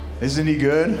Isn't he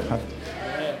good?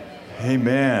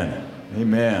 Amen.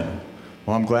 Amen.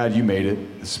 Well, I'm glad you made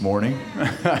it this morning.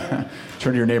 Turn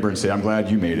to your neighbor and say, I'm glad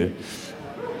you made it.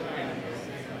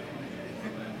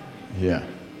 Yeah.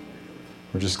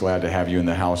 We're just glad to have you in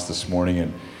the house this morning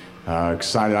and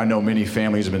excited. I know many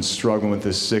families have been struggling with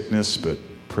this sickness, but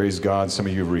praise God, some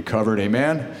of you have recovered.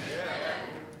 Amen.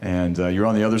 And you're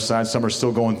on the other side. Some are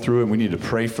still going through it. We need to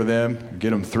pray for them, get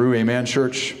them through. Amen,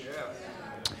 church.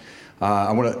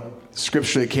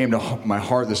 Scripture that came to my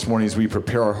heart this morning as we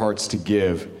prepare our hearts to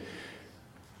give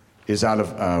is out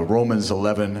of Romans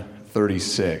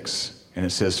 11:36, and it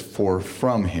says, "For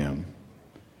from him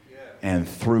and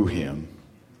through him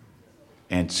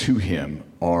and to him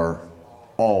are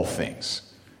all things."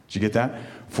 Did you get that?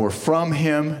 For from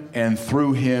him and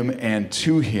through him and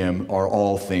to him are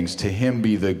all things. To him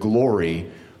be the glory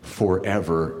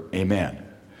forever. Amen.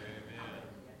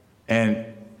 And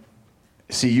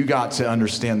see, you got to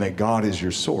understand that God is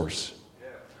your source.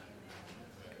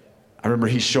 I remember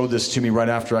he showed this to me right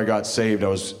after I got saved.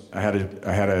 I had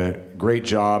a great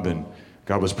job, and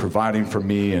God was providing for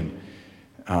me, and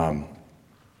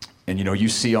you know, you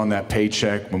see on that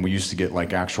paycheck when we used to get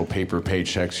like actual paper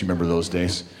paychecks. You remember those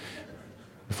days?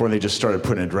 Before they just started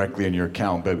putting it directly in your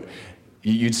account. But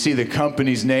you'd see the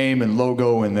company's name and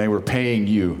logo, and they were paying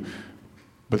you.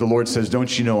 But the Lord says,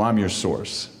 don't you know I'm your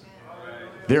source?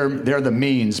 They're the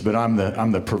means, but I'm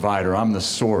the provider. I'm the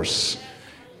source.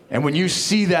 And when you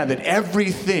see that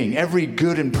everything, every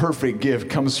good and perfect gift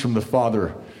comes from the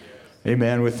Father,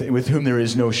 amen, with whom there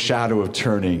is no shadow of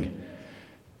turning,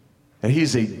 that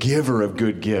he's a giver of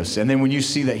good gifts. And then when you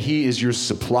see that he is your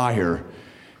supplier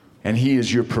and he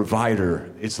is your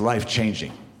provider, it's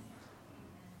life-changing.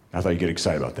 I thought you'd get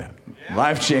excited about that. Yeah.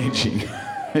 Life-changing.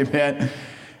 Amen.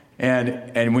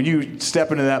 And when you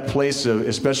step into that place of,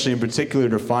 especially in particular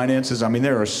to finances, I mean,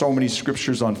 there are so many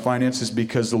scriptures on finances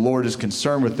because the Lord is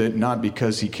concerned with it, not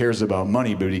because he cares about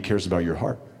money, but he cares about your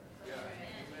heart.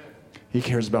 He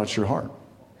cares about your heart.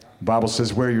 The Bible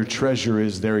says where your treasure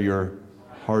is, there your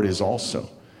heart is also.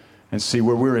 And see,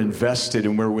 where we're invested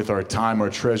and we're with our time, our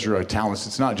treasure, our talents,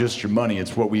 it's not just your money,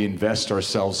 it's what we invest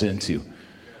ourselves into.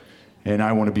 And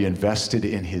I want to be invested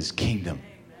in his kingdom.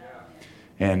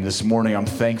 And this morning I'm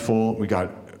thankful. We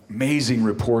got amazing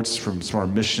reports from some of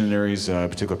our missionaries,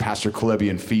 particularly Pastor Kalebi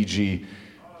in Fiji.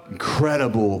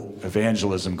 Incredible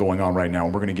evangelism going on right now.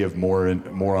 We're going to give more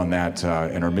on that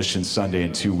in our Mission Sunday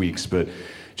in 2 weeks. But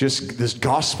just this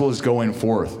gospel is going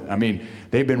forth. I mean,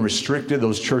 they've been restricted.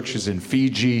 Those churches in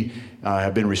Fiji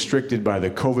have been restricted by the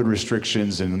COVID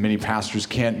restrictions, and many pastors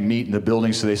can't meet in the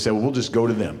building. So they said, well, we'll just go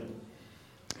to them.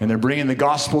 And they're bringing the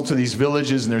gospel to these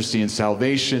villages, and they're seeing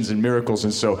salvations and miracles.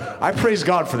 And so I praise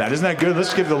God for that. Isn't that good?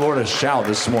 Let's give the Lord a shout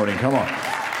this morning. Come on.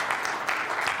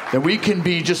 That we can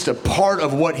be just a part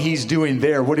of what he's doing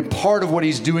there, part of what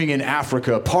he's doing in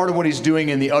Africa, part of what he's doing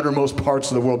in the uttermost parts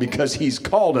of the world, because he's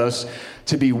called us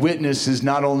to be witnesses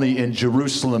not only in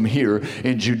Jerusalem here,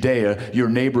 in Judea, your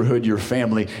neighborhood, your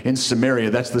family, in Samaria.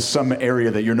 That's the some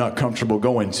area that you're not comfortable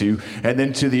going to, and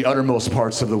then to the uttermost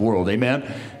parts of the world. Amen?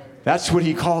 That's what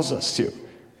he calls us to.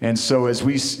 And so as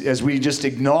we just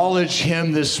acknowledge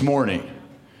him this morning,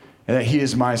 and that he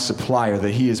is my supplier,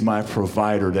 that he is my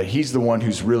provider, that he's the one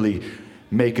who's really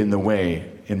making the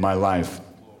way in my life.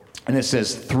 And it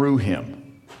says through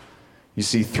him. You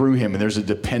see, through him, and there's a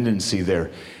dependency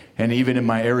there. And even in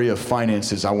my area of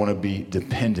finances, I want to be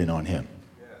dependent on him.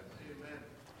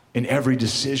 In every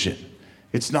decision.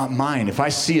 It's not mine. If I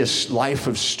see a life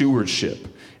of stewardship,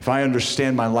 if I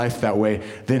understand my life that way,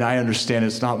 then I understand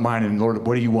it's not mine. And Lord,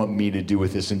 what do you want me to do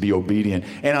with this, and be obedient?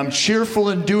 And I'm cheerful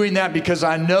in doing that because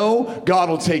I know God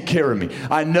will take care of me.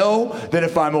 I know that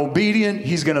if I'm obedient,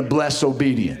 he's going to bless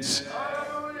obedience.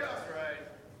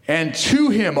 And to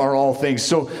him are all things.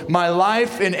 So my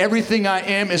life and everything I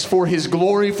am is for his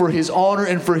glory, for his honor,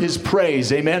 and for his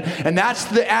praise. Amen. And that's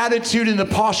the attitude and the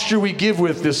posture we give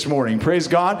with this morning. Praise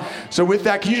God. So with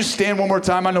that, can you just stand one more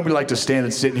time? I know we like to stand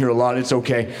and sit in here a lot. It's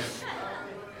okay.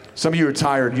 Some of you are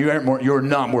tired. You're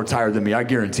not more tired than me. I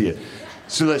guarantee it.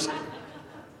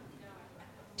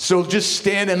 So just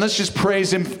stand and let's just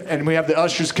praise him. And we have the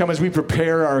ushers come as we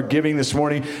prepare our giving this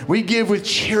morning. We give with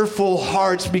cheerful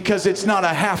hearts because it's not a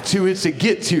have to, it's a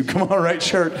get to. Come on, right,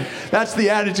 church? That's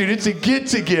the attitude. It's a get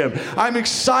to give. I'm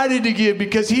excited to give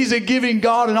because he's a giving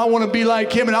God, and I want to be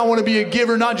like him, and I want to be a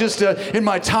giver, not just in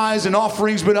my tithes and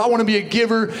offerings, but I want to be a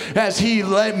giver as he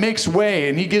makes way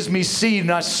and he gives me seed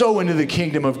and I sow into the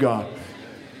kingdom of God.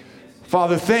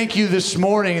 Father, thank you this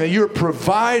morning that you're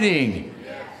providing.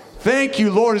 Thank you,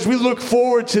 Lord, as we look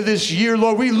forward to this year,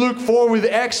 Lord, we look forward with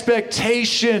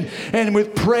expectation and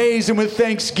with praise and with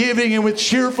thanksgiving and with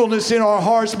cheerfulness in our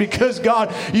hearts because,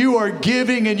 God, you are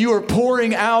giving and you are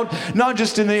pouring out, not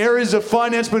just in the areas of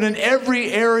finance, but in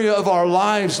every area of our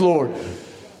lives, Lord.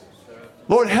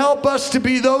 Lord, help us to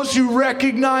be those who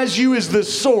recognize you as the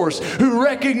source, who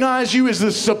recognize you as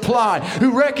the supply,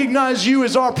 who recognize you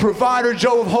as our provider,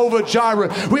 Jehovah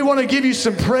Jireh. We want to give you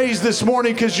some praise this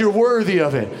morning because you're worthy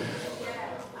of it.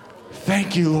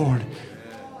 Thank you, Lord.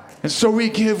 And so we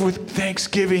give with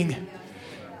thanksgiving.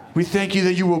 We thank you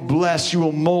that you will bless, you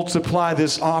will multiply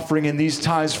this offering and these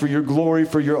tithes for your glory,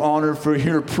 for your honor, for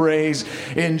your praise.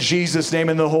 In Jesus' name,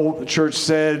 and the whole church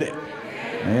said,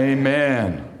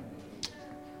 Amen.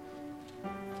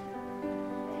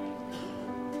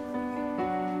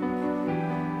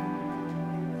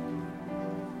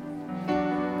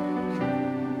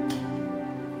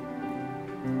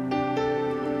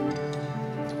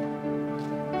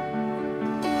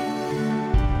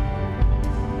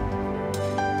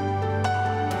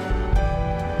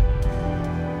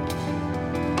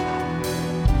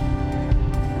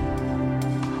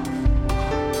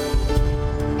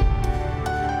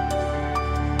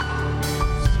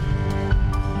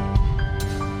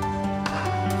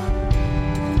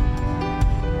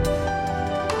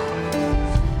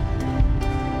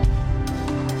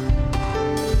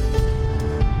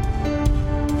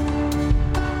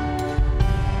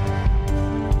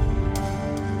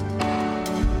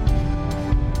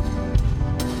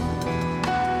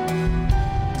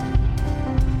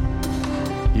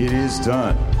 It is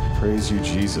done. Praise you,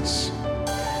 Jesus.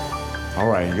 All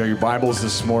right, you got your Bibles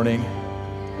this morning.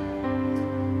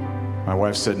 My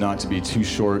wife said not to be too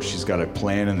short. She's got a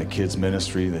plan in the kids'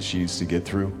 ministry that she needs to get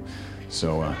through.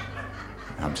 So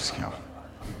I'm just kidding.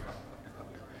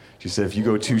 She said, if you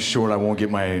go too short, I won't get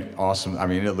my awesome. I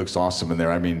mean, it looks awesome in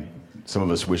there. I mean, some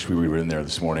of us wish we were in there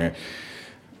this morning.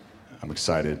 I'm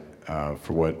excited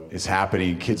for what is happening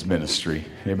in kids' ministry.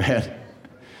 Amen.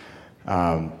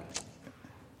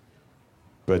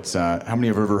 But how many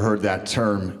have ever heard that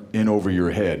term, in over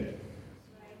your head?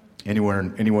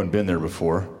 Anyone been there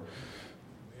before?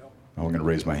 I'm going to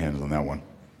raise my hand on that one.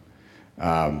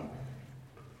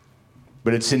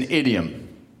 But it's an idiom,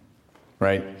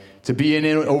 right? To be in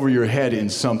over your head in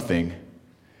something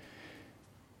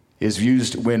is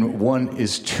used when one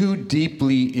is too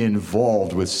deeply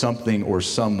involved with something or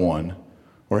someone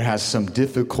or has some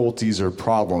difficulties or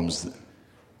problems,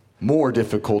 more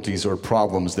difficulties or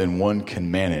problems than one can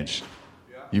manage.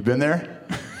 You been there?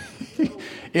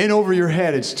 In over your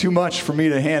head, it's too much for me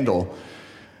to handle.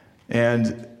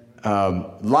 And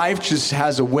life just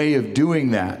has a way of doing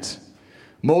that.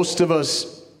 Most of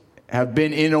us have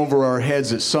been in over our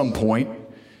heads at some point.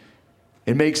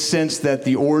 It makes sense that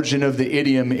the origin of the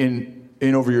idiom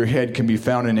in over your head can be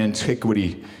found in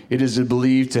antiquity. It is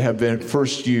believed to have been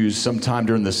first used sometime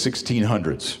during the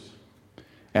 1600s,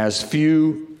 as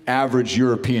few average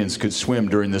Europeans could swim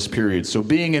during this period. So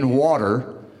being in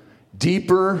water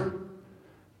deeper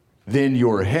than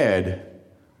your head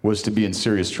was to be in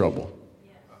serious trouble.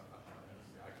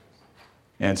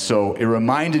 And so it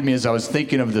reminded me as I was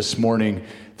thinking of this morning,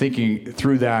 thinking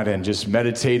through that and just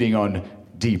meditating on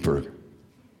deeper,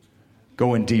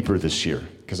 going deeper this year,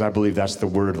 because I believe that's the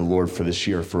word of the Lord for this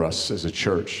year for us as a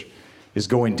church, is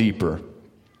going deeper.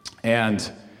 And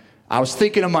I was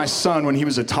thinking of my son when he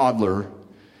was a toddler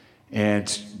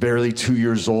and barely 2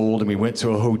 years old, and we went to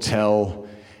a hotel,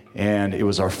 and it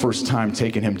was our first time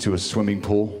taking him to a swimming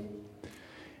pool.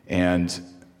 And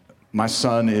my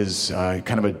son is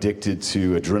kind of addicted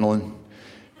to adrenaline,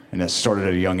 and that started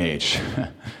at a young age.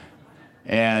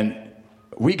 And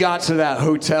we got to that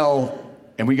hotel,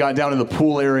 and we got down to the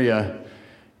pool area,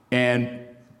 and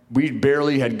we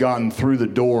barely had gotten through the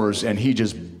doors, and he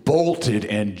just bolted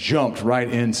and jumped right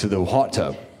into the hot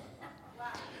tub.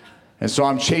 And so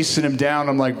I'm chasing him down.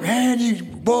 I'm like, man,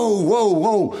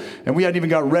 whoa. And we hadn't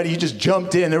even got ready. He just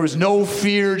jumped in. There was no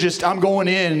fear. Just, I'm going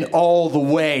in all the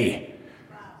way.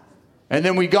 And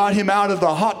then we got him out of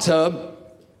the hot tub.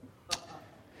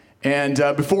 And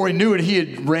before he knew it, he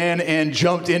had ran and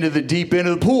jumped into the deep end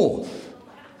of the pool.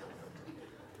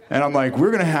 And I'm like,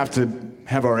 we're going to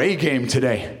have our A game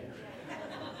today.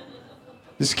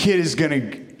 This kid is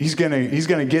he's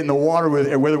gonna get in the water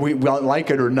with, whether we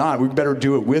like it or not. We better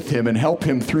do it with him and help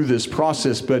him through this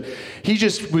process. But he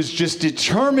was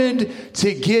determined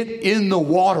to get in the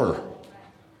water.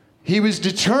 He was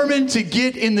determined to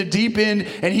get in the deep end,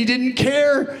 and he didn't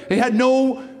care. He had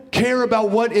no care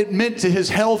about what it meant to his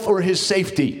health or his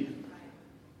safety.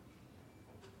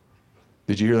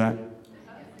 Did you hear that?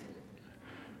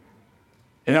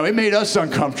 And now it made us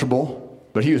uncomfortable,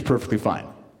 but he was perfectly fine.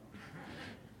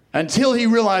 Until he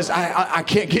realized, I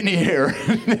can't get any air.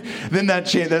 Then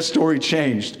that story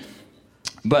changed.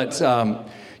 But,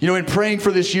 in praying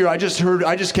for this year, I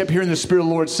just kept hearing the Spirit of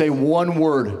the Lord say one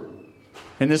word.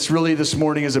 And this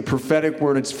morning is a prophetic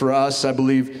word. It's for us, I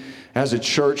believe, as a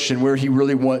church and where he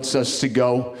really wants us to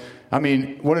go. I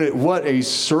mean, what a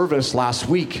service last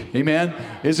week. Amen?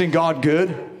 Isn't God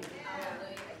good?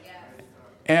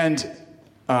 And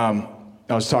I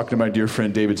was talking to my dear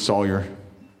friend David Sawyer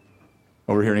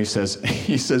over here, and he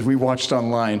says, we watched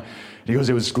online. And he goes,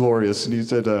 it was glorious. And he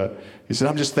said,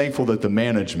 I'm just thankful that the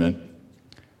management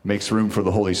makes room for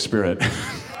the Holy Spirit.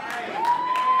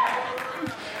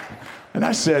 And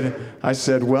I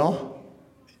said, well,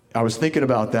 I was thinking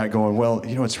about that going, well,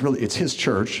 it's his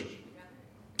church.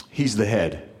 He's the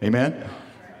head. Amen?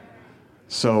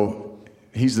 So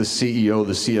he's the CEO,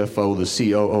 the CFO,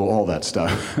 the COO, all that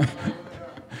stuff.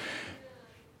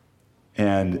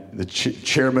 And the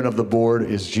chairman of the board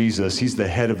is Jesus. He's the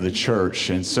head of the church.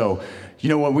 And so, you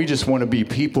know what? We just want to be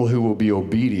people who will be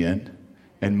obedient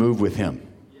and move with him.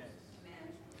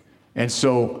 And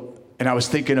I was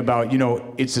thinking about,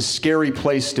 it's a scary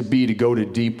place to be, to go to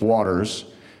deep waters,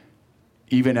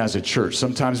 even as a church.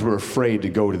 Sometimes we're afraid to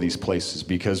go to these places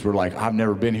because we're like, I've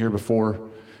never been here before.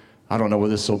 I don't know what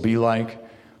this will be like.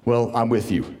 Well, I'm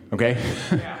with you, okay?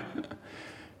 Yeah.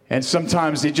 And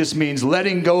sometimes it just means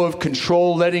letting go of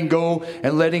control, letting go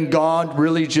and letting God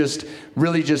really just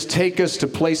take us to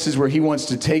places where he wants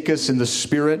to take us in the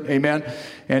Spirit, amen,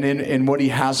 and in what he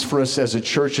has for us as a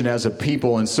church and as a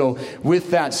people. And so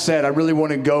with that said, I really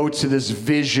want to go to this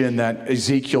vision that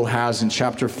Ezekiel has in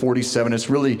chapter 47. It's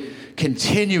really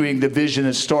continuing the vision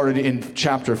that started in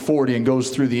chapter 40 and goes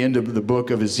through the end of the book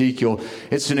of Ezekiel.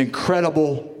 It's an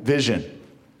incredible vision.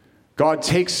 God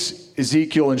takes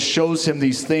Ezekiel and shows him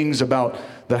these things about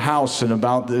the house and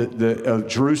about the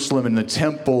Jerusalem and the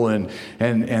temple and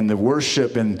the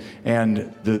worship and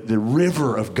the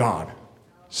river of God.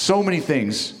 So many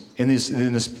things in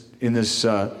this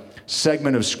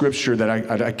segment of scripture that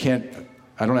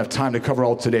I don't have time to cover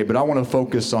all today, but I want to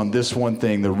focus on this one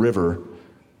thing, the river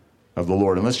of the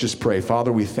Lord. And let's just pray.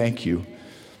 Father, we thank you.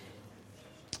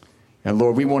 And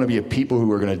Lord, we want to be a people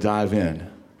who are going to dive in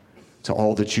to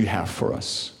all that you have for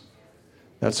us.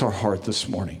 That's our heart this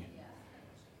morning.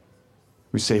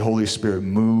 We say, Holy Spirit,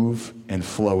 move and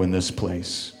flow in this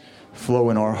place. Flow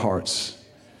in our hearts.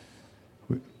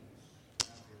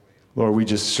 Lord, we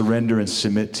just surrender and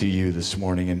submit to you this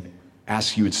morning and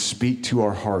ask you to speak to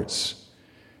our hearts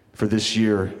for this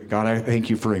year. God, I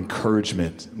thank you for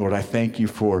encouragement. Lord, I thank you,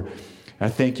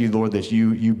 Lord, that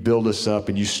you build us up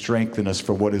and you strengthen us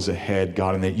for what is ahead,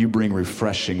 God, and that you bring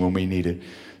refreshing when we need it.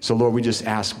 So, Lord, we just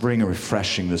ask, bring a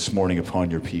refreshing this morning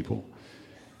upon your people.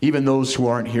 Even those who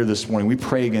aren't here this morning, we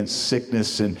pray against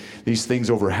sickness and these things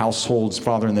over households.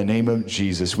 Father, in the name of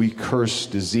Jesus, we curse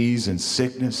disease and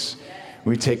sickness.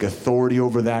 We take authority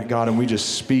over that, God, and we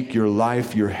just speak your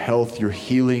life, your health, your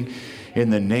healing in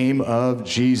the name of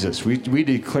Jesus. We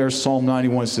declare Psalm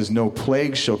 91 says, no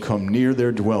plague shall come near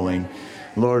their dwelling.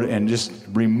 Lord, and just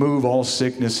remove all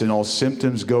sickness and all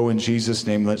symptoms. Go in Jesus'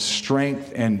 name. Let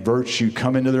strength and virtue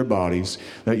come into their bodies.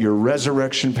 Let your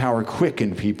resurrection power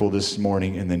quicken people this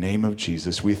morning in the name of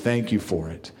Jesus. We thank you for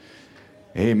it.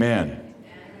 Amen.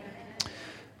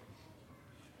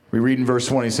 We read in verse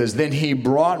 1, he says, then he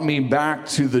brought me back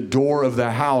to the door of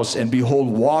the house, and behold,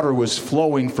 water was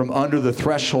flowing from under the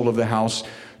threshold of the house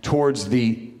towards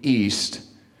the east,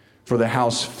 for the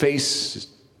house faced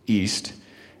east.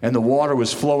 And the water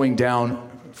was flowing down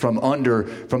from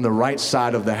the right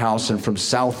side of the house and from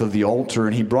south of the altar.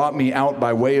 And he brought me out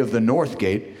by way of the north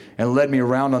gate and led me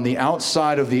around on the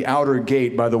outside of the outer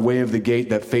gate by the way of the gate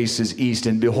that faces east.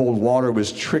 And behold, water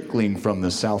was trickling from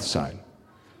the south side.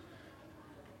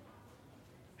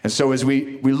 And so as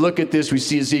we look at this, we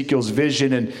see Ezekiel's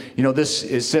vision. And,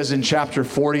 it says in chapter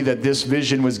 40 that this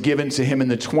vision was given to him in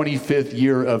the 25th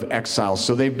year of exile.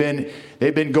 So they've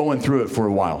been going through it for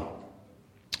a while.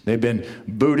 They've been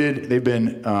booted. They've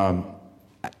been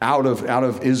out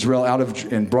of Israel,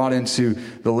 and brought into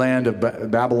the land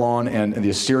of Babylon, and the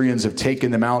Assyrians have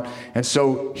taken them out. And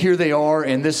so here they are,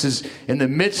 and this is in the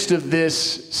midst of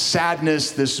this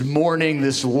sadness, this mourning,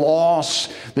 this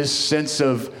loss, this sense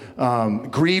of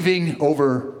grieving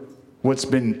over what's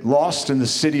been lost, and the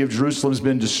city of Jerusalem has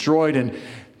been destroyed. And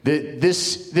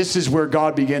this is where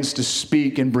God begins to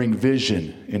speak and bring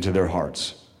vision into their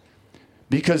hearts.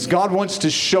 Because God wants to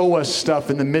show us stuff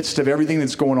in the midst of everything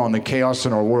that's going on, the chaos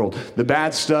in our world. The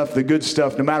bad stuff, the good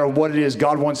stuff, no matter what it is,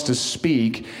 God wants to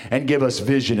speak and give us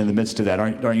vision in the midst of that.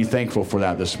 Aren't you thankful for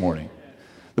that this morning?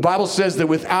 The The Bible says that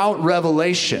without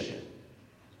revelation,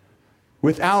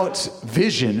 without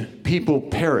vision, people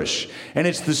perish. And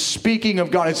it's the speaking of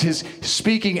God. It's His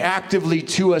speaking actively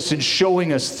to us and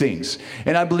showing us things.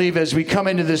 And I believe as we come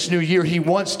into this new year, He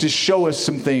wants to show us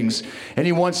some things. And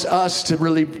He wants us to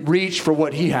really reach for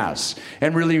what He has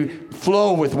and really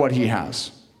flow with what He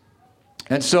has.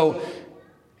 And so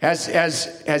as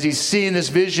He's seeing this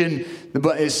vision,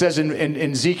 it says in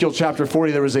Ezekiel chapter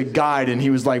 40, there was a guide, and he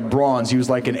was like bronze. He was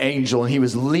like an angel, and he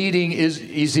was leading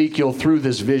Ezekiel through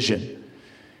this vision.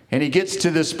 And he gets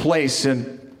to this place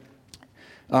and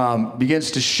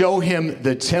begins to show him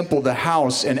the temple, the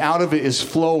house, and out of it is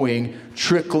flowing,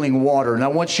 trickling water. And I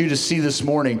want you to see this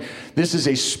morning, this is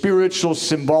a spiritual,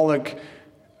 symbolic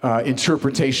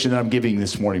interpretation that I'm giving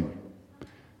this morning.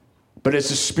 But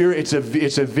it's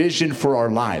a vision for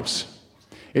our lives.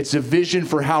 It's a vision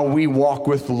for how we walk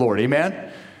with the Lord.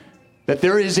 Amen? That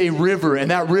there is a river,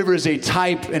 and that river is a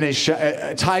type and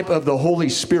a type of the Holy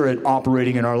Spirit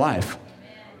operating in our life.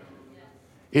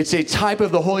 It's a type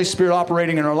of the Holy Spirit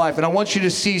operating in our life. And I want you to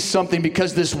see something,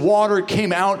 because this water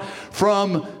came out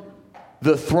from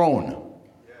the throne.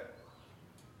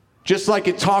 Just like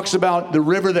it talks about the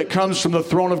river that comes from the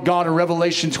throne of God in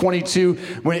Revelation 22,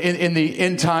 when in the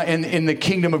end time, in the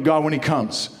kingdom of God when He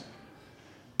comes.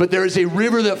 But there is a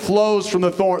river that flows from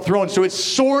the throne. So its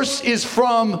source is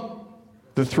from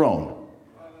the throne.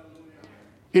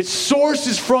 Its source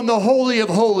is from the Holy of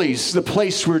Holies, the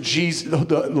place where Jesus,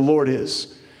 the Lord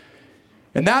is.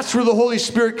 And that's where the Holy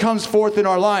Spirit comes forth in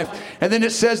our life. And then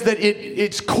it says that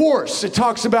its course, it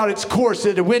talks about its course,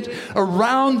 that it went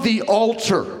around the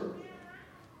altar,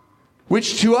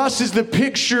 which to us is the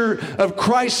picture of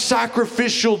Christ's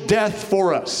sacrificial death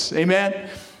for us. Amen?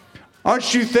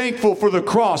 Aren't you thankful for the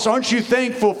cross? Aren't you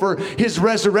thankful for His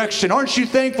resurrection? Aren't you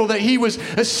thankful that He was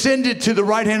ascended to the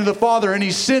right hand of the Father and He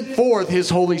sent forth His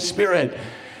Holy Spirit?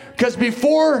 Because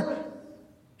before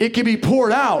it could be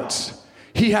poured out,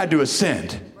 He had to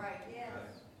ascend.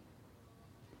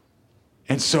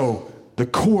 And so the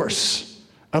course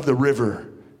of the river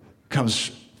comes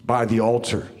by the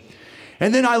altar.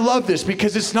 And then I love this,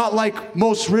 because it's not like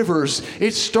most rivers.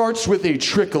 It starts with a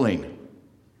trickling,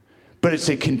 but it's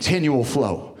a continual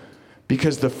flow,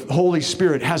 because the Holy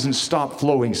Spirit hasn't stopped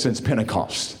flowing since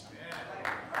Pentecost.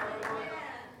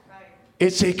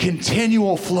 It's a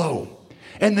continual flow.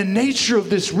 And the nature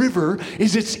of this river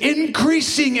is it's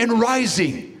increasing and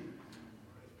rising.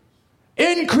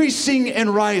 Increasing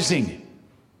and rising.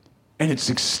 And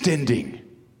it's extending.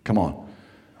 Come on.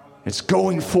 It's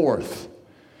going forth.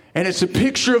 And it's a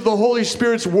picture of the Holy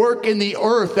Spirit's work in the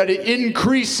earth, that it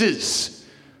increases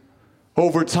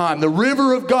over time. The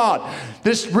river of God,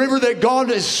 this river that God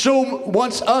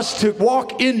wants us to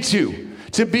walk into,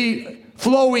 to be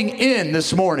flowing in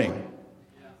this morning.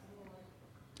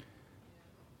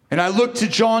 And I look to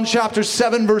John chapter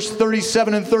 7, verse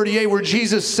 37 and 38, where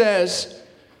Jesus says,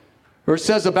 or it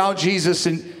says about Jesus,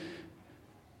 and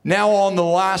now on the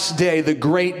last day, the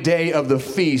great day of the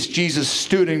feast, Jesus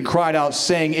stood and cried out,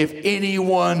 saying, if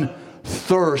anyone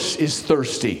is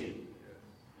thirsty.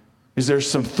 Is there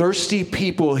some thirsty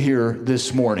people here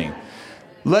this morning?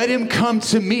 Let him come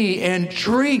to me and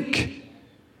drink.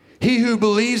 He who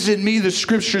believes in me, the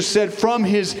scripture said, from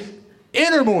his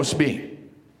innermost being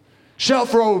shall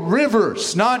flow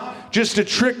rivers, not just a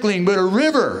trickling, but a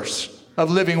rivers of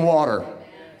living water.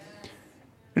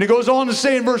 And it goes on to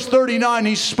say in verse 39,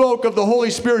 he spoke of the Holy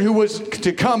Spirit who was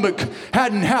to come, but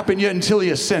hadn't happened yet until He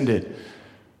ascended.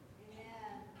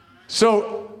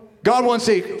 So God wants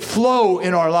a flow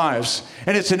in our lives,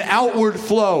 and it's an outward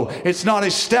flow. It's not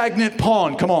a stagnant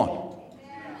pond. Come on.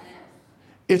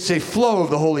 It's a flow of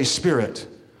the Holy Spirit.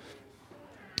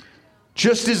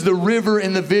 Just as the river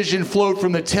in the vision flowed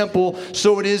from the temple,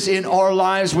 so it is in our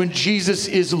lives when Jesus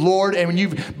is Lord and when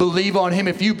you believe on Him.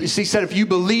 He said, if you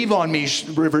believe on me,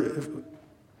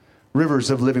 rivers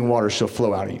of living water shall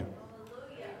flow out of you.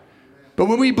 But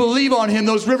when we believe on Him,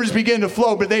 those rivers begin to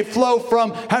flow, but they flow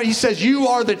from how He says, you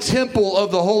are the temple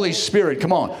of the Holy Spirit.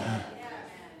 Come on.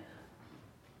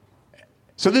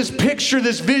 So this picture,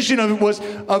 this vision was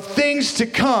of things to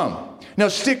come. Now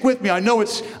stick with me. I know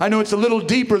it's a little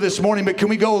deeper this morning, but can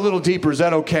we go a little deeper? Is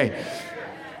that okay?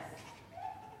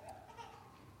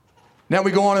 Now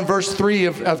we go on in verse 3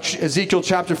 of Ezekiel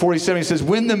chapter 47. He says,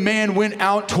 when the man went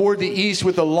out toward the east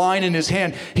with a line in his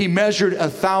hand, he measured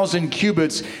 1,000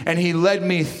 cubits, and he led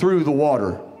me through the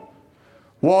water.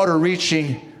 Water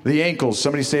reaching the ankles.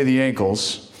 Somebody say the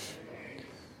ankles.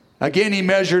 Again, he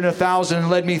measured 1,000 and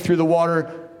led me through the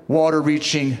water. Water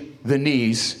reaching the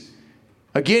knees.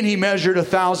 Again, he measured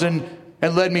 1,000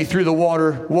 and led me through the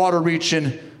water. Water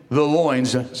reaching the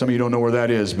loins. Some of you don't know where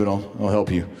that is, but I'll help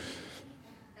you.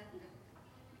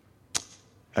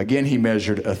 Again, he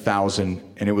measured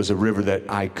 1,000, and it was a river that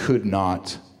I could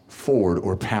not ford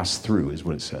or pass through, is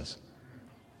what it says.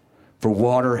 For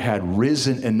water had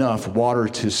risen enough water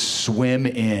to swim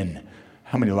in.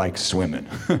 How many like swimming?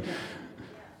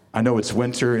 I know it's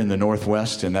winter in the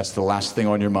Northwest, and that's the last thing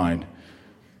on your mind.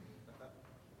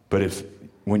 But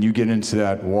when you get into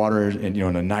that water and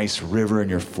in a nice river and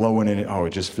you're flowing in it, it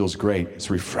just feels great. It's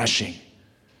refreshing.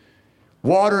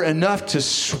 Water enough to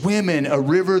swim in, a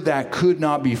river that could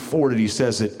not be forded. He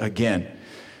says it again.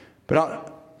 But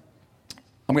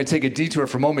I'm going to take a detour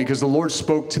for a moment because the Lord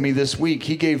spoke to me this week.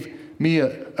 He gave me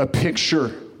a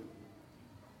picture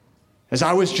as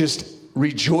I was just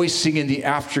rejoicing in the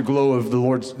afterglow of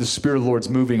the Spirit of the Lord's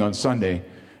moving on Sunday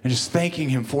and just thanking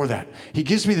Him for that. He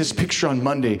gives me this picture on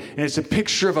Monday, and it's a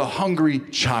picture of a hungry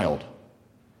child.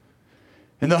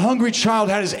 And the hungry child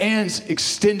had his hands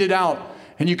extended out,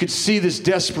 and you could see this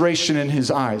desperation in his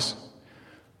eyes.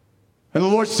 And the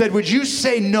Lord said, would you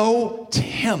say no to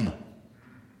him?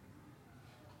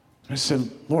 I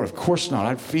said, Lord, of course not.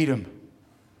 I'd feed him.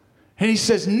 And he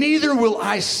says, neither will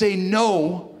I say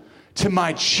no to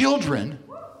my children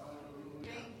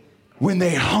when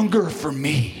they hunger for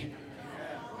me.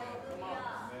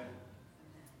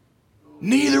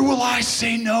 Neither will I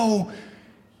say no.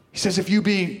 He says, if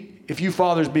you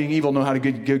fathers being evil know how to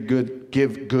give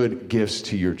good gifts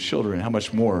to your children, how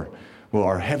much more will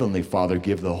our Heavenly Father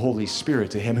give the Holy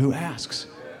Spirit to him who asks?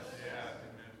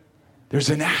 There's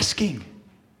an asking.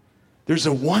 There's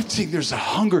a wanting. There's a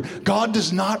hunger. God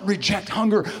does not reject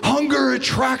hunger. Hunger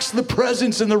attracts the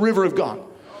presence and the river of God.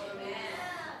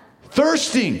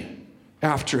 Thirsting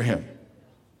after him.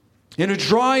 In a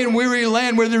dry and weary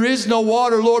land where there is no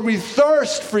water, Lord, we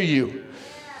thirst for you.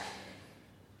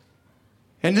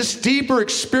 And this deeper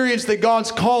experience that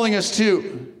God's calling us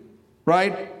to,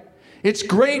 right? It's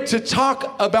great to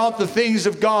talk about the things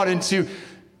of God and to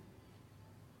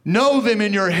know them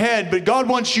in your head, but God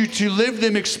wants you to live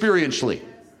them experientially.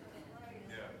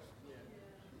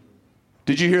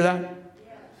 Did you hear that?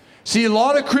 See, a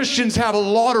lot of Christians have a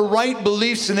lot of right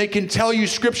beliefs and they can tell you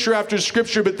scripture after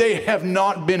scripture, but they have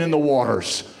not been in the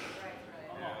waters.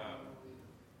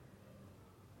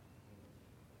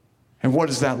 And what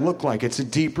does that look like? It's a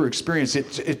deeper experience.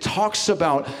 It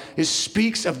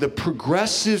speaks of the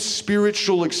progressive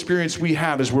spiritual experience we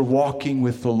have as we're walking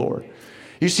with the Lord.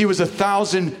 You see, it was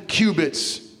 1,000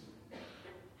 cubits.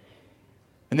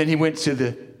 And then he went to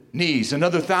the knees.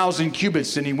 Another 1,000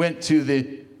 cubits, and he went to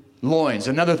the loins.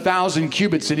 Another 1,000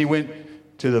 cubits, and he went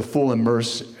to the full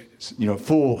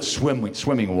full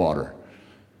swimming water.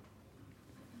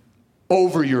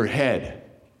 Over your head.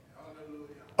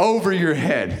 Over your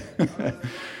head.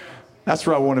 That's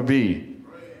where I want to be.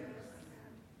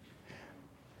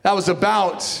 That was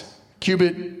about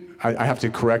cubit. I have to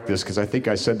correct this because I think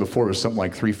I said before it was something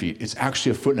like 3 feet. It's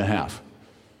actually 1.5 feet.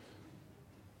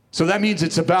 So that means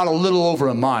it's about a little over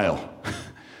a mile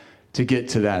to get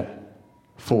to that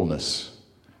fullness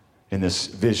in this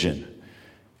vision.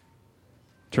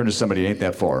 Turn to somebody, ain't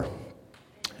that far.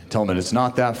 Tell them that it's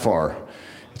not that far.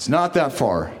 It's not that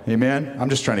far. Amen? I'm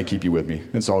just trying to keep you with me.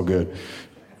 It's all good.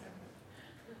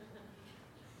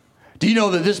 Do you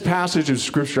know that this passage of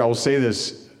Scripture, I will say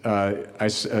this,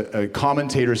 a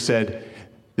commentator said,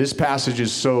 this passage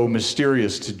is so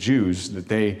mysterious to Jews that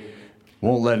they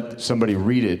won't let somebody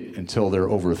read it until they're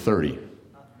over 30.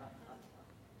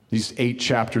 These 8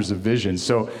 chapters of vision.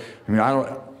 So,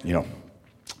 I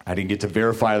didn't get to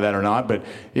verify that or not, but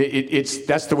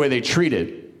that's the way they treat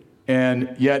it.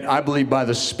 And yet, I believe by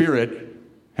the Spirit,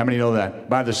 how many know that?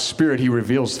 By the Spirit, He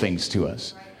reveals things to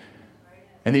us.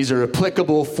 And these are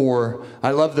applicable for,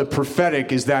 I love the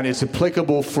prophetic, is that it's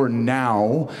applicable for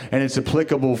now, and it's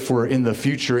applicable for in the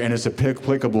future, and it's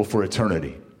applicable for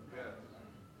eternity.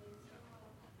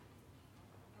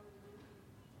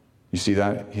 You see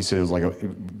that? He said it was like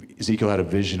Ezekiel had a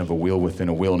vision of a wheel within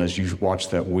a wheel, and as you watch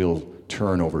that wheel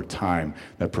turn over time,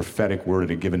 that prophetic word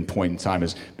at a given point in time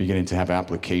is beginning to have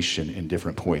application in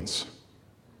different points.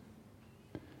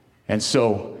 And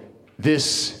so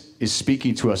this is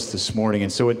speaking to us this morning.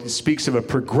 And so it speaks of a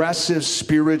progressive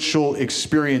spiritual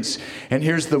experience. And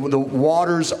here's the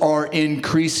waters are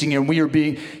increasing, and we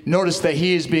are notice that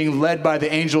he is being led by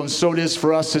the angel, and so it is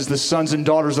for us as the sons and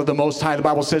daughters of the Most High. The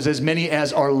Bible says, as many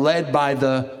as are led by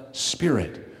the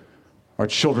Spirit are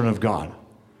children of God.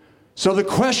 So the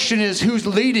question is, who's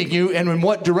leading you and in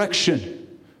what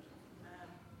direction?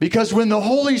 Because when the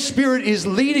Holy Spirit is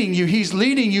leading you, He's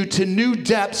leading you to new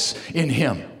depths in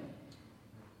Him.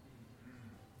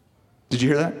 Did you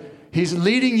hear that? He's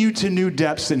leading you to new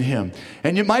depths in him.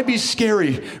 And it might be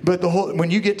scary, but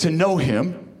when you get to know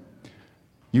him,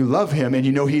 you love him, and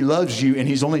you know he loves you, and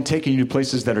he's only taking you to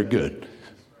places that are good.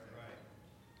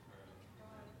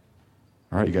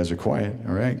 All right, you guys are quiet.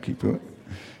 All right, keep going.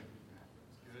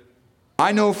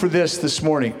 I know for this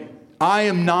morning, I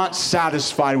am not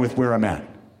satisfied with where I'm at.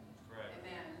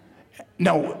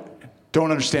 No,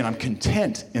 don't understand. I'm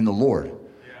content in the Lord,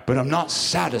 but I'm not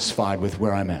satisfied with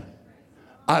where I'm at.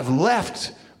 I've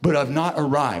left, but I've not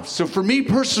arrived. So for me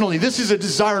personally, this is a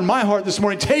desire in my heart this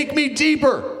morning. Take me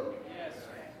deeper.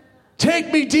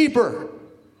 Take me deeper.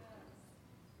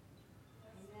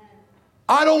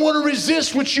 I don't want to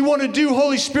resist what you want to do,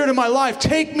 Holy Spirit, in my life.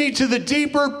 Take me to the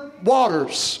deeper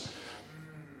waters.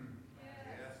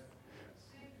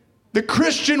 The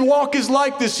Christian walk is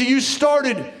like this. See, you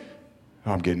started...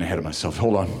 Oh, I'm getting ahead of myself.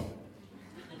 Hold on.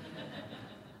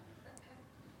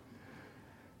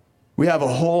 We have a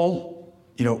whole,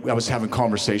 I was having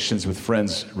conversations with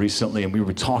friends recently, and we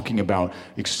were talking about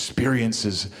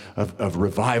experiences of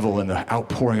revival and the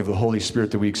outpouring of the Holy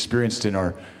Spirit that we experienced in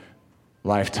our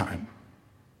lifetime.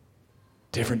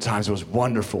 Different times, it was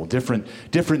wonderful.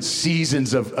 Different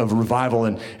seasons of revival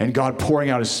and God pouring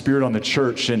out his Spirit on the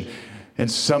church and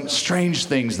some strange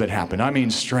things that happen. I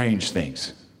mean, strange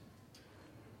things.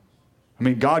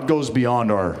 God goes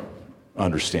beyond our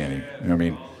understanding.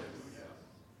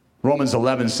 Romans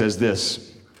 11 says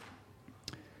this,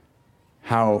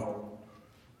 how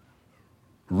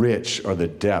rich are the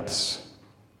depths,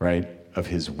 right, of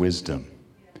his wisdom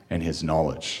and his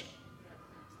knowledge.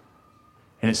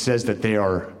 And it says that they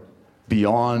are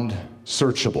beyond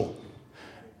searchable,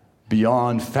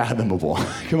 beyond fathomable.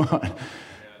 Come on.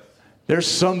 There's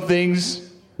some things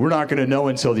we're not going to know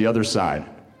until the other side.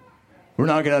 We're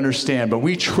not going to understand, but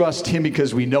we trust him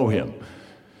because we know him.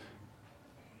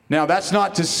 Now, that's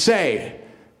not to say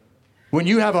when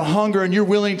you have a hunger and you're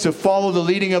willing to follow the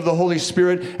leading of the Holy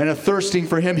Spirit and a thirsting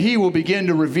for him, he will begin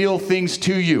to reveal things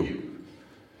to you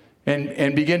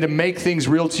and begin to make things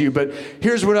real to you. But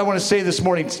here's what I want to say this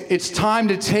morning. It's time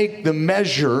to take the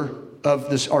measure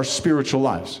of our spiritual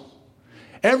lives.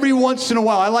 Every once in a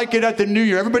while, I like it at the New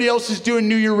Year. Everybody else is doing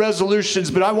New Year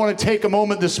resolutions, but I want to take a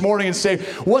moment this morning and say,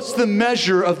 what's the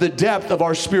measure of the depth of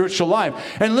our spiritual life?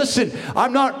 And listen,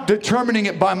 I'm not determining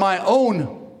it by my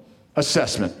own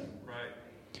assessment. Right.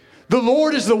 The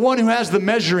Lord is the one who has the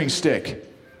measuring stick.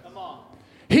 Come on.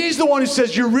 He's the one who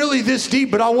says, you're really this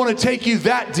deep, but I want to take you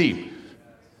that deep.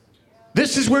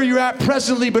 This is where you're at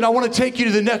presently, but I want to take you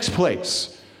to the next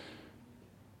place.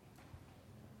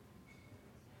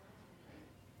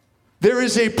 There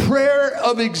is a prayer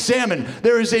of examine.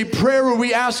 There is a prayer where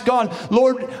we ask God,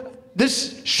 Lord,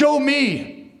 show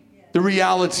me the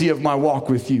reality of my walk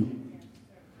with you.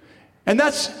 And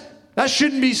that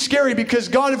shouldn't be scary because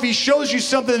God, if he shows you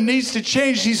something that needs to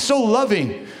change, he's so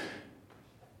loving.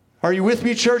 Are you with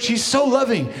me, church? He's so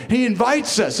loving. He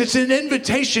invites us. It's an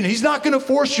invitation. He's not going to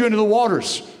force you into the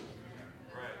waters.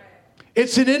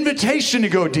 It's an invitation to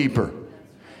go deeper.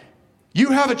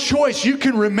 You have a choice. You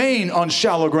can remain on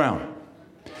shallow ground.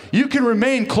 You can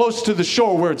remain close to the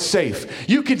shore where it's safe.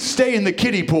 You can stay in the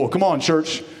kiddie pool. Come on,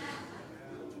 church.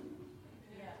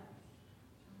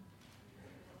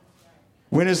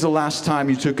 When is the last time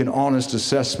you took an honest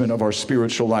assessment of our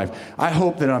spiritual life? I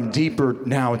hope that I'm deeper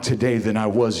now today than I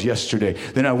was yesterday,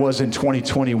 than I was in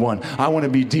 2021. I want to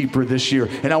be deeper this year.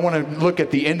 And I want to look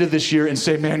at the end of this year and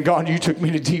say, man, God, you took me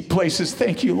to deep places.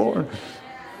 Thank you, Lord.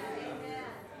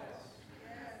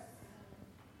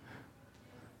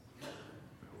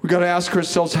 We've got to ask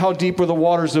ourselves, how deep are the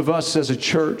waters of us as a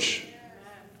church?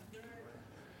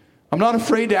 I'm not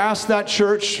afraid to ask that,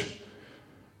 church.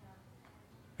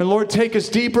 And Lord, take us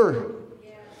deeper.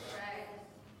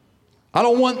 I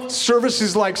don't want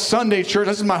services like Sunday, church.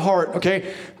 This is my heart,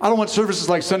 okay? I don't want services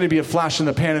like Sunday to be a flash in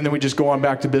the pan and then we just go on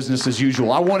back to business as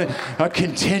usual. I want a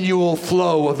continual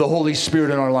flow of the Holy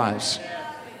Spirit in our lives.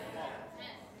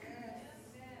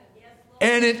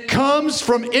 And it comes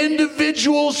from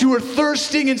individuals who are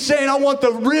thirsting and saying, I want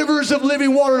the rivers of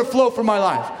living water to flow from my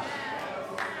life.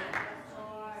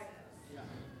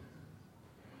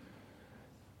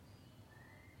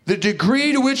 The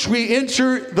degree to which we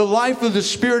enter the life of the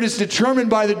Spirit is determined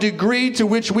by the degree to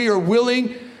which we are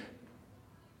willing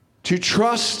to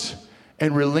trust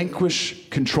and relinquish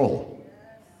control.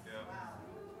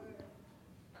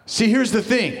 See, here's the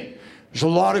thing. There's a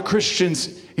lot of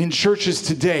Christians in churches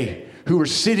today who are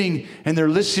sitting and they're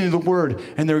listening to the word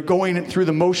and they're going through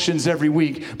the motions every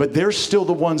week, but they're still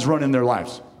the ones running their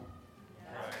lives.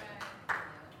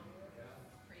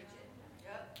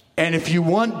 And if you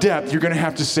want depth, you're going to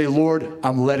have to say, Lord,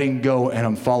 I'm letting go and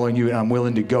I'm following you and I'm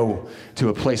willing to go to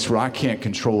a place where I can't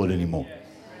control it anymore.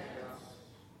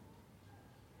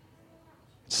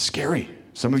 It's scary.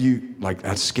 Some of you, like,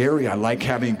 that's scary. I like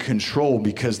having control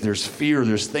because there's fear.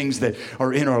 There's things that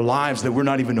are in our lives that we're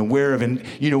not even aware of. And,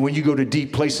 you know, when you go to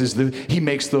deep places, he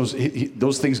makes those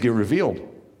things get revealed.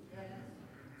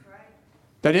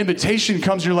 That invitation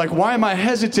comes and you're like, why am I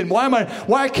hesitant?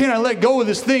 Why can't I let go of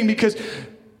this thing? Because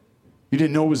you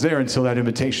didn't know it was there until that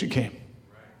invitation came.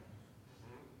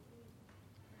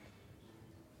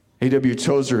 A.W.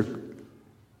 Tozer,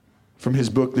 from his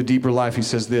book, The Deeper Life, he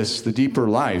says this: the deeper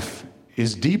life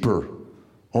is deeper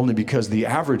only because the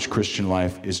average Christian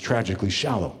life is tragically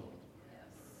shallow.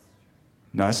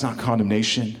 Now, that's not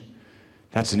condemnation.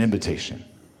 That's an invitation.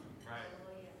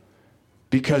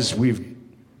 Because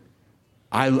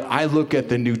I look at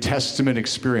the New Testament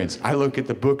experience. I look at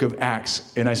the book of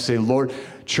Acts and I say, Lord,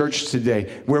 church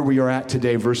today, where we are at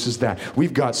today versus that,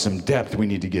 we've got some depth we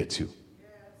need to get to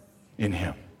in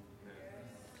him.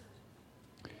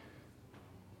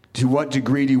 To what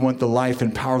degree do you want the life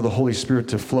and power of the Holy Spirit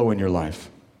to flow in your life?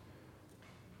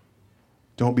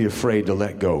 Don't be afraid to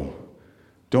let go.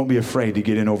 Don't be afraid to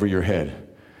get in over your head.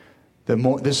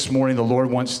 This morning, the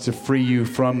Lord wants to free you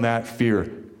from that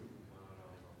fear.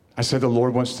 I said the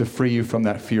Lord wants to free you from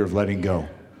that fear of letting go.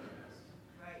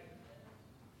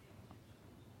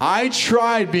 I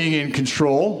tried being in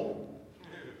control.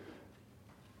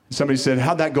 Somebody said,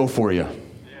 how'd that go for you?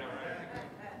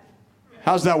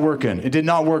 How's that working? It did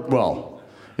not work well.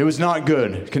 It was not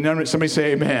good. Can somebody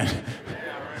say amen?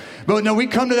 But no, we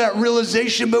come to that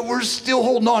realization, but we're still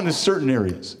holding on to certain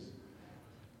areas.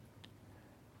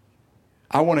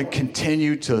 I want to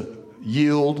continue to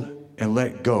yield and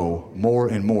let go more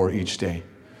and more each day.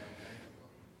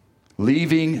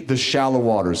 Leaving the shallow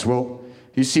waters. Well,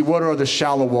 you see, what are the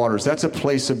shallow waters? That's a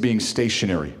place of being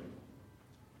stationary.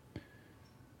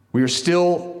 We are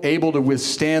still able to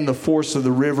withstand the force of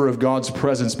the river of God's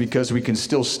presence because we can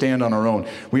still stand on our own.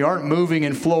 We aren't moving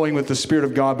and flowing with the Spirit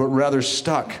of God, but rather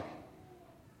stuck.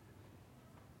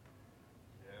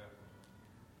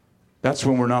 That's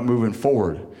when we're not moving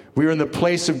forward. We are in the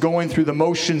place of going through the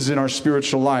motions in our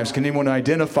spiritual lives. Can anyone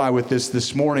identify with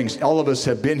this morning? All of us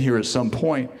have been here at some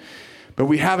point, but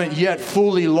we haven't yet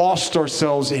fully lost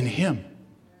ourselves in him.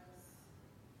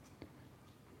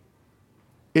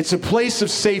 It's a place of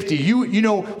safety. You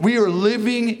know, we are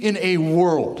living in a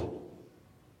world.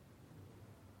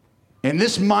 And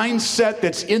this mindset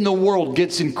that's in the world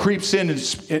gets and creeps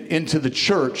into the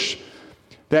church,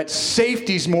 that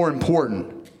safety is more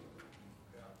important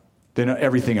than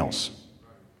everything else.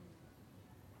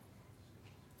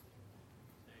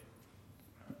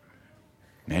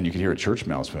 Man, you can hear a church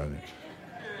mouse about it.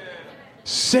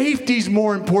 Safety's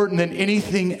more important than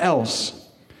anything else.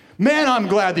 Man, I'm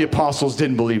glad the apostles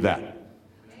didn't believe that.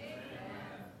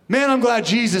 Man, I'm glad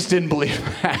Jesus didn't believe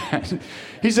that.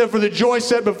 He said, for the joy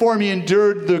set before him, he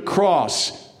endured the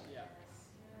cross.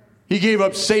 He gave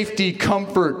up safety,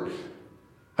 comfort,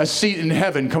 a seat in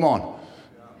heaven. Come on.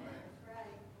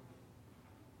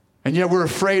 And yet we're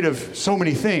afraid of so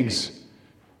many things.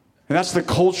 And that's the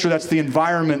culture, that's the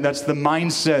environment, that's the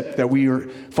mindset that we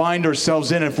find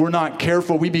ourselves in. If we're not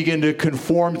careful, we begin to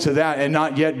conform to that and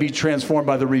not yet be transformed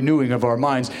by the renewing of our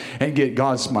minds and get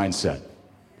God's mindset. Amen.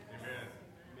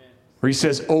 Where he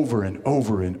says over and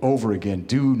over and over again,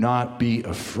 do not be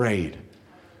afraid.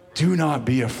 Do not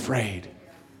be afraid.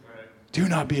 Do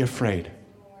not be afraid.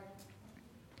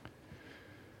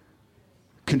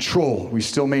 Control. We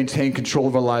still maintain control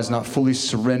of our lives, not fully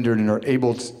surrendered, and are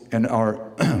able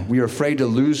to, we are afraid to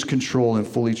lose control and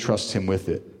fully trust him with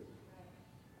it.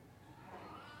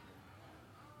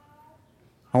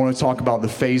 I want to talk about the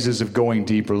phases of going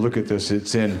deeper. Look at this.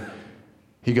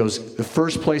 He goes, the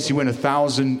first place he went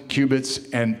 1,000 cubits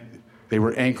and they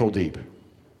were ankle deep.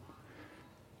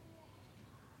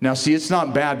 Now see, it's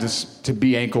not bad to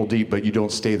be ankle deep, but you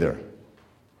don't stay there.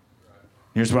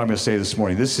 Here's what I'm going to say this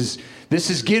morning. This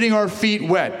is getting our feet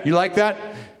wet. You like that?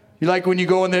 You like when you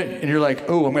go in there and you're like,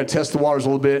 oh, I'm going to test the waters a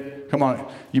little bit. Come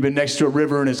on. You've been next to a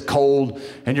river and it's cold.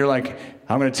 And you're like,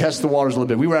 I'm going to test the waters a little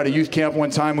bit. We were at a youth camp one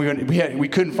time. We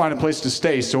couldn't find a place to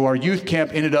stay. So our youth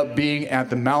camp ended up being at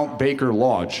the Mount Baker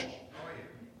Lodge.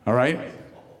 All right?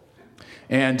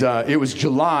 And it was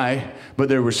July, but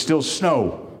there was still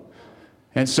snow.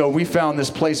 And so we found this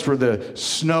place where there was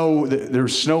snow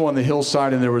on the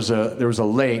hillside, and there was a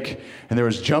lake, and there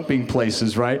was jumping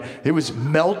places, right? It was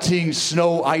melting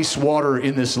snow, ice water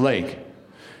in this lake.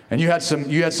 And you had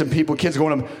some people, kids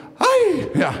going, hi,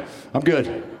 yeah, I'm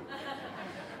good.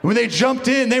 When they jumped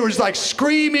in, they were just like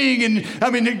screaming and,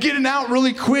 they're getting out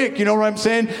really quick, you know what I'm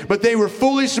saying? But they were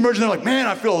fully submerged and they're like, man,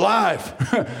 I feel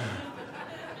alive.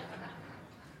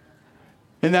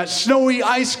 In that snowy,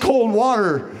 ice cold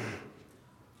water.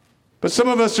 But some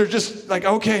of us are just like,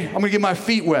 okay, I'm going to get my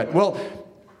feet wet. Well,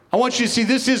 I want you to see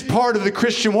this is part of the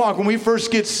Christian walk. When we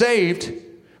first get saved,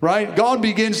 right, God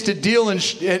begins to deal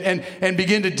and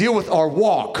begin to deal with our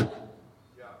walk.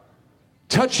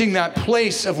 Touching that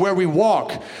place of where we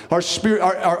walk, our spirit,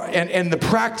 and the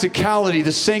practicality,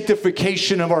 the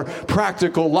sanctification of our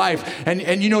practical life.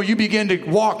 And you begin to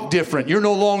walk different. You're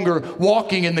no longer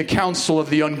walking in the counsel of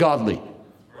the ungodly.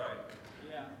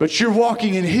 But you're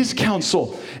walking in His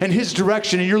counsel and His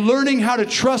direction, and you're learning how to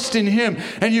trust in Him.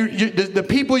 And the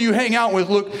people you hang out with,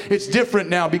 look, it's different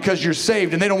now because you're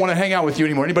saved, and they don't want to hang out with you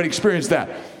anymore. Anybody experience that?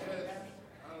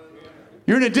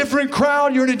 You're in a different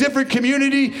crowd, you're in a different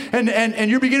community, and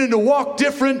you're beginning to walk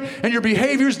different, and your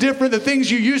behavior's different. The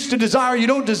things you used to desire, you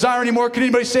don't desire anymore. Can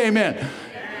anybody say amen?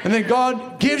 And then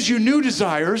God gives you new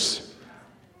desires,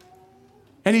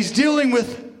 and He's dealing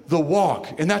with the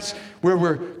walk, and that's where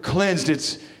we're cleansed.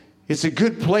 It's a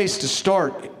good place to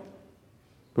start,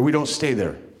 but we don't stay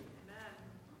there.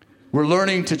 We're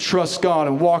learning to trust God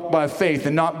and walk by faith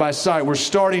and not by sight. We're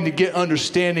starting to get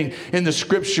understanding in the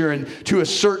Scripture and to a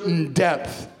certain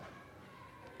depth.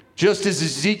 Just as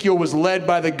Ezekiel was led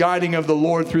by the guiding of the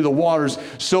Lord through the waters,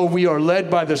 so we are led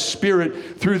by the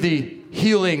Spirit through the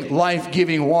healing,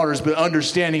 life-giving waters, but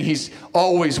understanding He's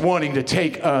always wanting to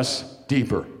take us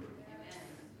deeper.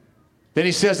 Then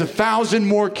He says 1,000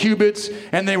 more cubits,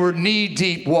 and they were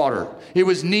knee-deep water. It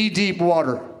was knee-deep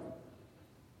water.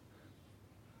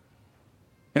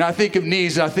 And I think of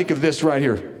knees, I think of this right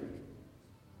here.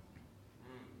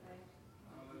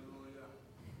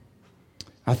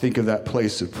 I think of that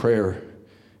place of prayer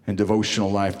and devotional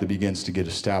life that begins to get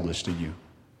established in you.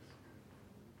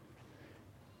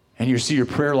 And you see your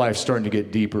prayer life starting to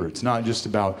get deeper. It's not just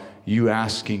about you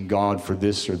asking God for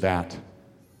this or that.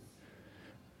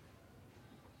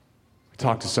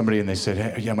 Talked to somebody and they said,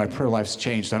 hey, yeah, my prayer life's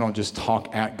changed. I don't just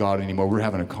talk at God anymore. We're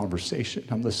having a conversation.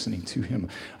 I'm listening to Him.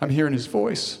 I'm hearing His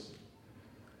voice.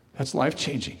 That's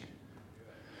life-changing.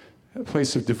 That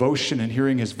place of devotion and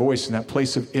hearing His voice and that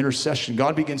place of intercession.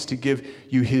 God begins to give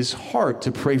you His heart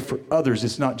to pray for others.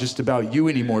 It's not just about you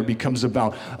anymore. It becomes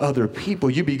about other people.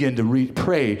 You begin to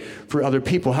pray for other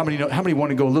people. How many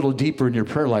want to go a little deeper in your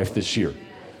prayer life this year?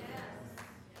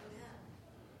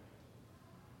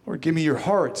 Lord, give me your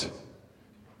heart.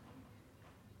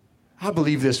 I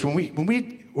believe this, when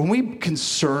we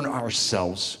concern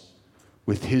ourselves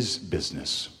with His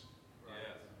business,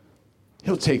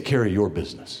 He'll take care of your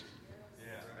business.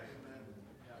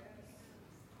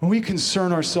 When we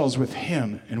concern ourselves with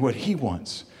Him and what He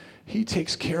wants, He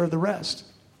takes care of the rest.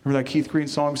 Remember that Keith Green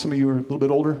song? Some of you are a little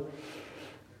bit older.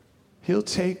 He'll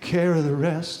take care of the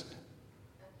rest.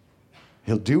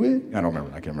 He'll do it? I don't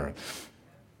remember. I can't remember.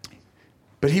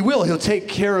 But He will. He'll take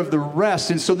care of the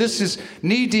rest. And so this is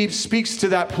knee-deep, speaks to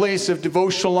that place of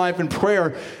devotional life and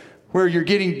prayer where you're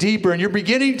getting deeper and you're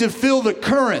beginning to feel the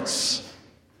currents.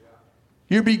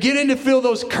 You're beginning to feel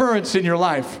those currents in your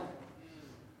life.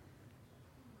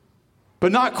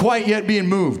 But not quite yet being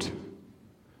moved.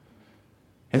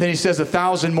 And then He says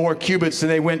 1,000 more cubits and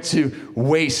they went to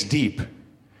waist deep.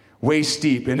 Waist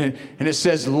deep. And it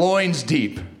says loins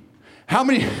deep. How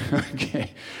many...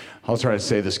 Okay. I'll try to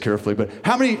say this carefully, but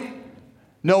how many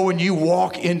know when you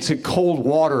walk into cold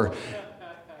water,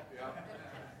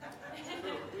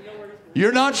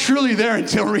 you're not truly there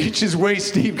until it reaches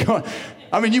waist deep?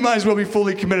 You might as well be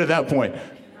fully committed at that point.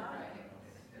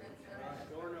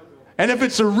 And if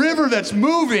it's a river that's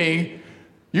moving,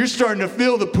 you're starting to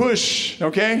feel the push,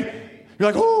 okay?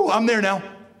 You're like, oh, I'm there now.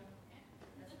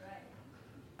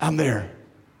 I'm there.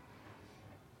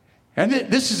 And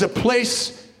this is a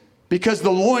place... because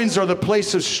the loins are the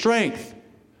place of strength.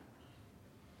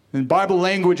 In Bible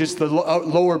language, it's the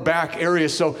lower back area.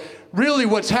 So really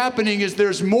what's happening is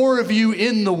there's more of you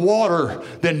in the water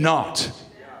than not.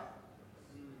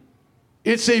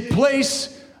 It's a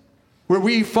place where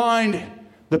we find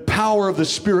the power of the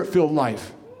Spirit-filled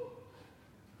life.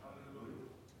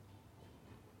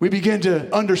 We begin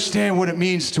to understand what it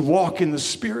means to walk in the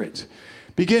Spirit.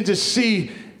 Begin to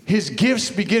see His gifts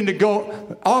begin to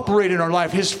go operate in our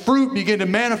life. His fruit begin to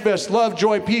manifest: love,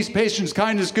 joy, peace, patience,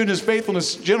 kindness, goodness,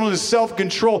 faithfulness, gentleness,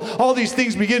 self-control. All these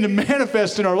things begin to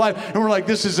manifest in our life. And we're like,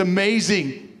 this is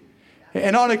amazing.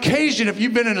 And on occasion, if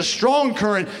you've been in a strong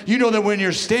current, you know that when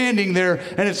you're standing there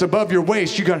and it's above your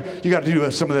waist, you got to do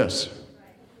some of this.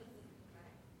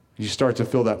 You start to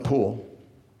feel that pull,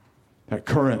 that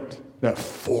current, that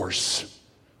force.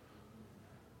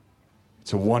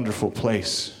 It's a wonderful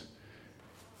place.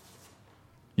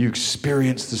 You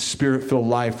experience the Spirit-filled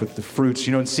life with the fruits.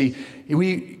 And see,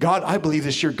 God, I believe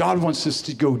this year, God wants us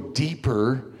to go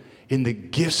deeper in the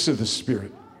gifts of the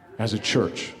Spirit as a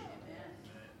church.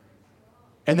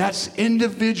 And that's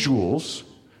individuals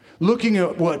looking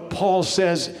at what Paul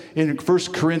says in 1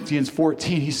 Corinthians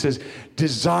 14. He says,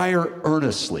 desire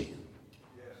earnestly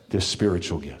the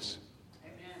spiritual gifts.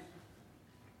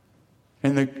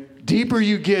 And the deeper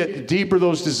you get, the deeper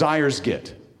those desires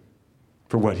get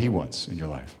for what he wants in your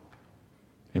life.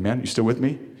 Amen? You still with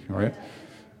me? All right?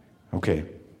 Okay.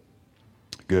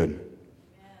 Good.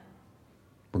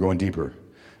 We're going deeper.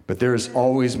 But there is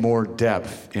always more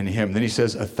depth in him. Then he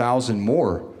says 1,000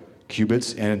 more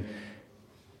cubits. And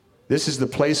this is the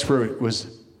place where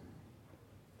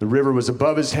the river was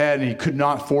above his head and he could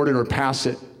not ford it or pass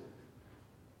it.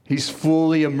 He's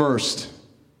fully immersed.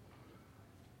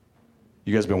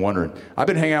 You guys have been wondering. I've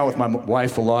been hanging out with my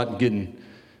wife a lot and getting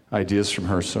ideas from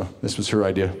her, so this was her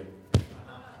idea.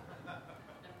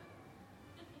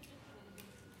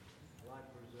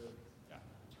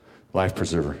 Life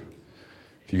preserver.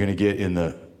 If you're going to get in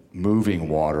the moving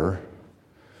water,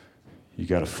 you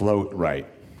got to float right?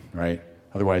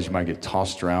 Otherwise, you might get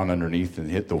tossed around underneath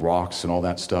and hit the rocks and all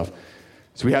that stuff.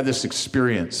 So we had this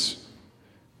experience,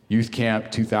 youth camp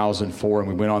 2004, and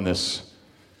we went on this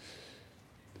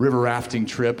river rafting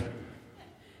trip,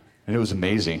 and it was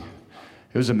amazing.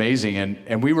 It was amazing,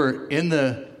 and we were in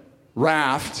the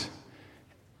raft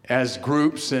as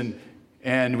groups,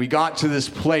 and we got to this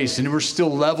place, and we're still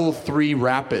level 3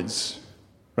 rapids,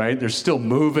 right? They're still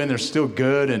moving, they're still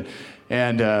good,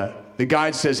 and the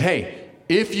guide says, hey,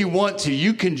 if you want to,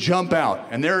 you can jump out.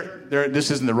 And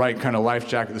this isn't the right kind of life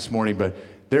jacket this morning, but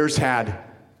theirs had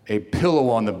a pillow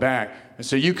on the back, and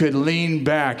so you could lean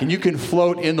back, and you can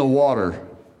float in the water.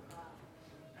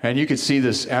 And you could see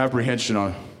this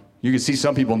apprehension you could see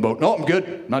some people in the boat, no, I'm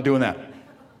good, not doing that.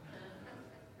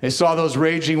 They saw those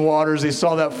raging waters, they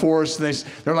saw that force, and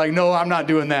they're like, no, I'm not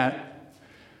doing that.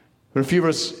 But a few of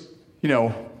us,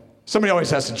 somebody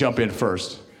always has to jump in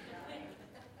first.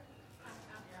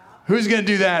 Who's going to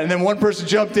do that? And then one person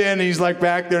jumped in, and he's like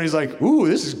back there, and he's like, ooh,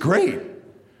 this is great.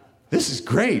 This is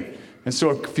great. And so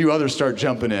a few others start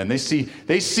jumping in. They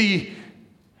see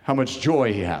how much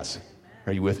joy he has.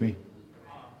 Are you with me?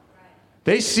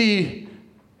 They see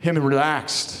him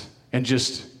relaxed and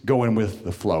just going with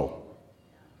the flow.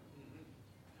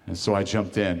 And so I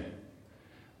jumped in,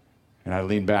 and I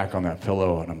leaned back on that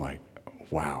pillow, and I'm like,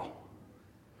 wow.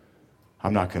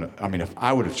 If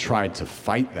I would have tried to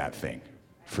fight that thing,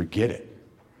 forget it.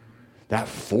 That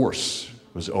force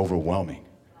was overwhelming.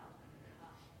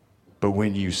 But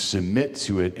when you submit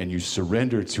to it and you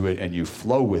surrender to it and you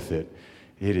flow with it,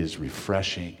 it is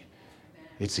refreshing.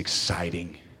 It's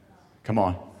exciting. Come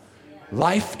on.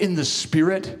 Life in the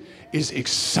Spirit is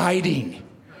exciting.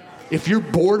 If you're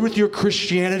bored with your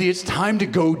Christianity, it's time to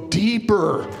go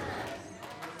deeper.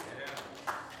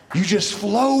 You just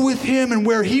flow with him and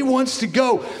where he wants to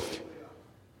go.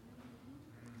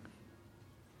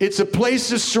 It's a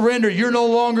place of surrender. You're no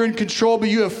longer in control, but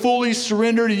you have fully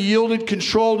surrendered and yielded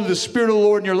control to the Spirit of the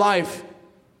Lord in your life.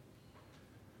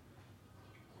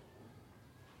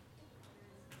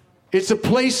 It's a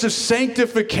place of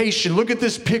sanctification. Look at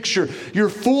this picture. You're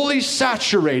fully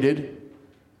saturated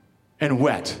and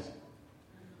wet.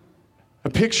 A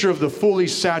picture of the fully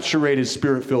saturated,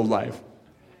 Spirit-filled life.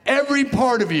 Every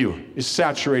part of you is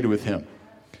saturated with him.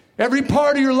 Every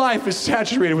part of your life is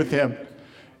saturated with him.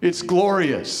 It's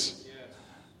glorious.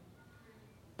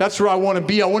 That's where I want to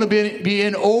be. I want to be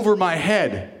in over my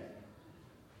head.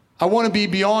 I want to be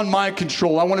beyond my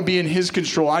control. I want to be in his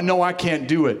control. I know I can't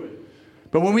do it.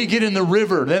 But when we get in the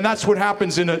river, then that's what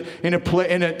happens in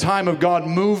a time of God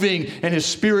moving and his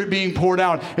Spirit being poured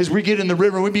out. As we get in the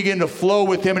river, we begin to flow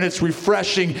with him, and it's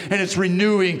refreshing and it's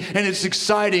renewing and it's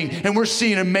exciting, and we're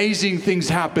seeing amazing things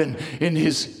happen in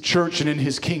his church and in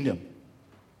his kingdom.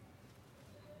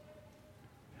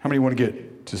 How many want to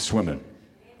get to swimming?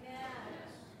 Amen.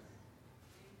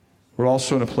 We're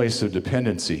also in a place of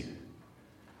dependency.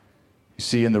 You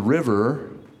see, in the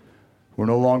river, we're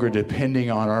no longer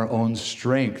depending on our own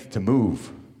strength to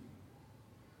move.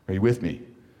 Are you with me?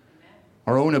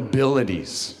 Our own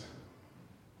abilities.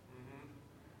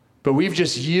 But we've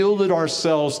just yielded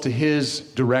ourselves to his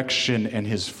direction and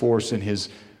his force and his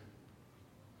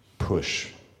push.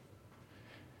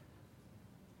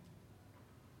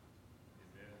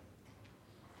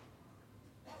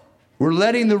 We're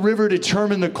letting the river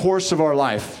determine the course of our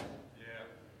life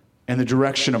and the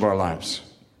direction of our lives.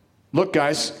 Look,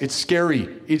 guys, it's scary.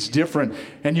 It's different.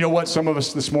 And you know what? Some of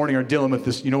us this morning are dealing with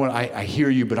this. You know what? I hear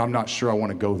you, but I'm not sure I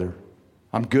want to go there.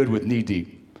 I'm good with knee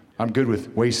deep. I'm good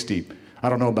with waist deep. I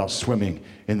don't know about swimming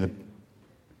in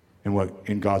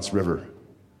God's river,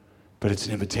 but it's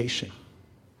an invitation.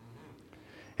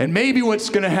 And maybe what's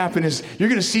going to happen is you're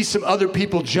going to see some other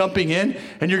people jumping in,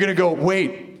 and you're going to go,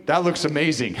 wait, that looks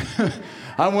amazing.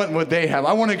 I want what they have.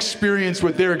 I want to experience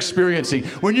what they're experiencing.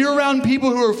 When you're around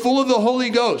people who are full of the Holy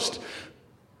Ghost,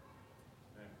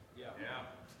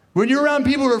 when you're around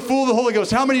people who are full of the Holy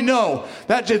Ghost, how many know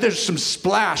that there's some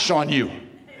splash on you?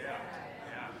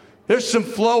 There's some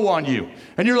flow on you.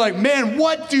 And you're like, man,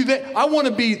 what do they, I want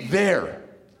to be there.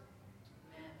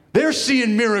 They're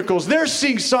seeing miracles. They're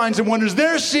seeing signs and wonders.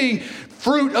 They're seeing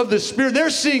fruit of the Spirit. They're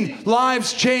seeing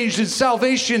lives changed and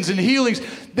salvations and healings.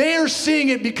 They are seeing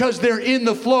it because they're in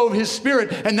the flow of His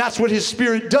Spirit. And that's what His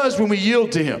Spirit does when we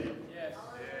yield to Him.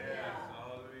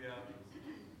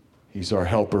 He's our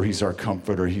helper. He's our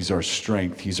comforter. He's our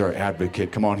strength. He's our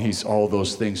advocate. Come on, He's all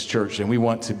those things, church. And we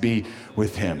want to be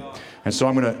with Him. And so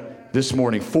I'm going to, this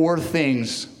morning, 4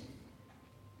 things.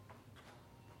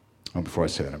 Oh, before I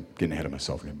say that, I'm getting ahead of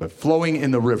myself again. But flowing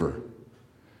in the river.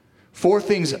 4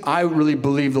 things I really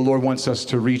believe the Lord wants us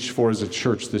to reach for as a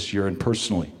church this year and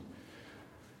personally.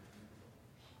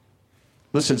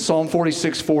 Listen, Psalm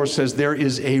 46:4 says, there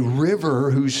is a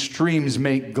river whose streams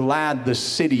make glad the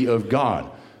city of God.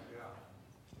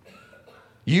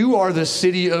 You are the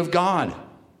city of God,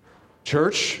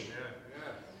 church.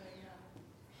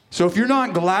 So if you're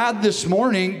not glad this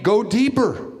morning, go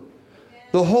deeper.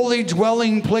 The holy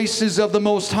dwelling places of the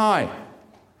Most High.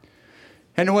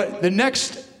 And what the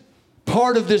next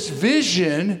part of this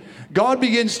vision, God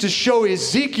begins to show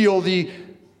Ezekiel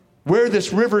where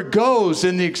this river goes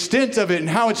and the extent of it and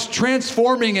how it's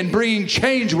transforming and bringing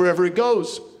change wherever it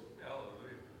goes.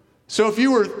 So if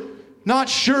you were not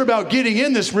sure about getting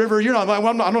in this river, you're not like,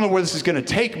 well, I don't know where this is going to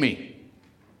take me.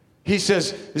 He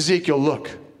says, Ezekiel, look,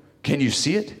 can you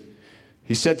see it?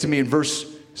 He said to me in verse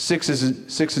 6 and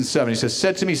 7, he says,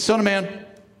 said to me, son of man,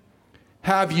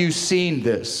 have you seen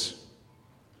this?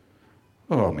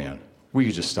 Oh man, we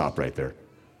could just stop right there.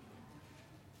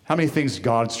 How many things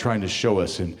God's trying to show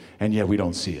us and yet we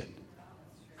don't see it?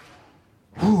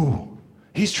 Whew.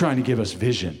 He's trying to give us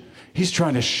vision. He's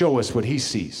trying to show us what He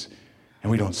sees. And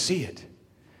we don't see it.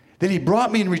 Then He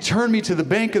brought me and returned me to the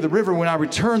bank of the river. When I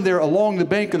returned there along the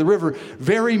bank of the river,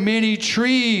 very many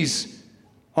trees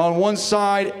on one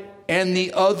side and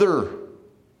the other.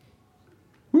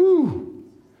 Woo!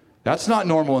 That's not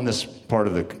normal in this part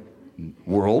of the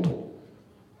world.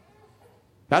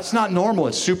 That's not normal.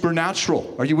 It's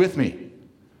supernatural. Are you with me?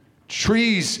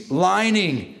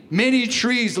 Many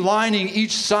trees lining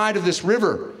each side of this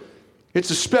river.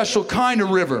 It's a special kind of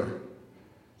river.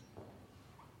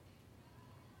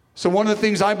 So one of the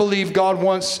things I believe God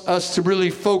wants us to really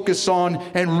focus on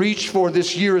and reach for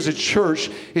this year as a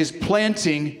church is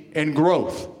planting and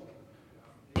growth.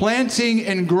 Planting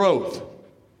and growth.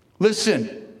 Listen,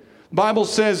 the Bible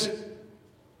says,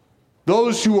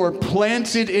 those who are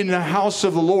planted in the house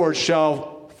of the Lord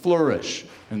shall flourish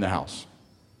in the house.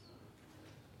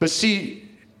 But see,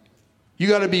 you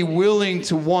got to be willing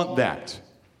to want that.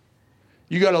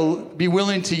 You got to be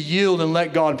willing to yield and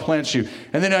let God plant you.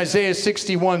 And then Isaiah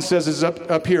 61 says, it's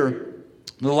up here,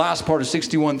 the last part of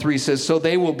 61:3 says, so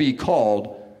they will be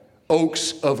called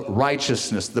oaks of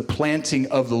righteousness, the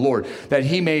planting of the Lord, that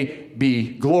He may be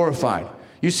glorified.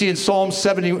 You see in Psalm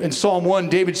 1,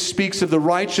 David speaks of the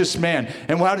righteous man.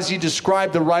 And how does he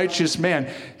describe the righteous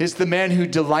man? It's the man who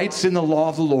delights in the law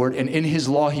of the Lord, and in His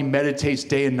law he meditates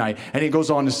day and night. And he goes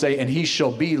on to say, and he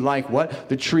shall be like what?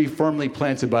 The tree firmly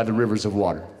planted by the rivers of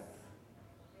water.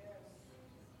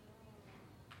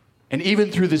 And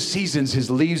even through the seasons,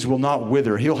 his leaves will not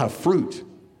wither. He'll have fruit.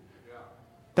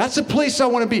 That's a place I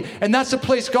want to be. And that's a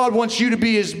place God wants you to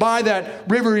be, is by that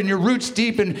river and your roots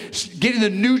deep and getting the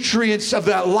nutrients of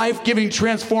that life-giving,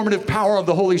 transformative power of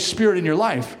the Holy Spirit in your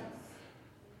life.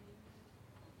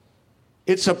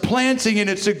 It's a planting and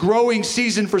it's a growing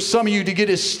season for some of you to get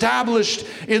established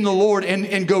in the Lord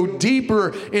and go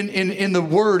deeper in the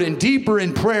Word and deeper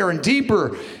in prayer and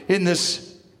deeper in this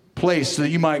place so that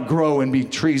you might grow and be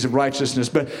trees of righteousness.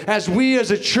 But as we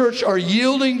as a church are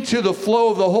yielding to the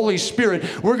flow of the Holy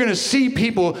Spirit, we're going to see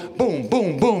people, boom,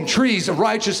 boom, boom, trees of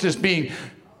righteousness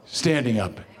standing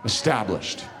up,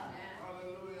 established.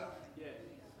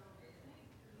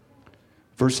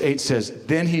 Verse 8 says,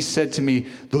 then he said to me,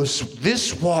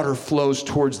 this water flows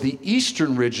towards the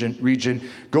eastern region,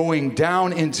 going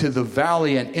down into the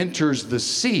valley and enters the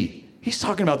sea. He's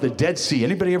talking about the Dead Sea.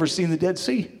 Anybody ever seen the Dead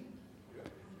Sea?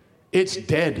 It's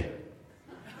dead.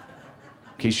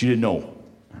 In case you didn't know.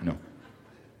 No.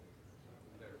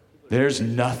 There's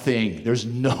nothing. There's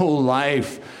no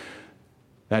life.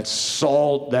 That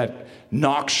salt, that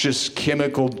noxious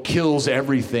chemical kills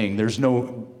everything. There's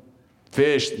no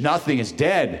fish, nothing is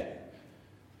dead.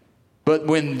 But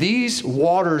when these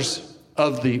waters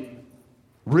of the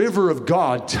river of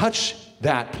God touch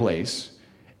that place,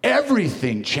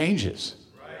 everything changes.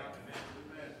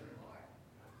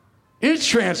 It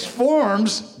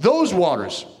transforms those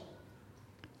waters.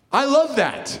 I love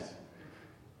that.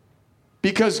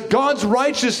 Because God's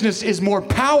righteousness is more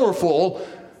powerful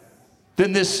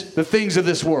than the things of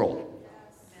this world.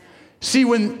 See,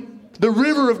 when the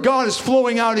river of God is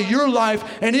flowing out of your life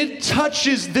and it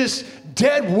touches this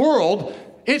dead world,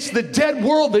 it's the dead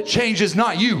world that changes,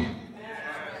 not you.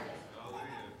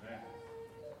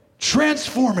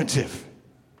 Transformative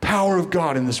power of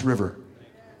God in this river.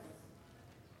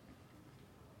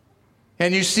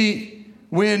 And you see,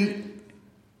 when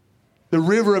the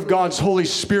river of God's Holy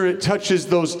Spirit touches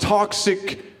those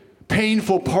toxic,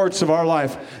 painful parts of our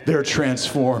life, they're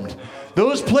transformed.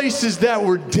 Those places that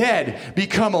were dead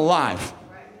become alive.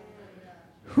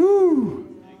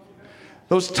 Whew.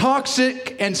 Those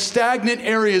toxic and stagnant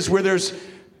areas where there's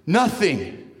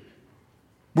nothing,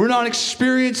 we're not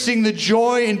experiencing the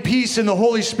joy and peace in the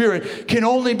Holy Spirit, can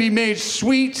only be made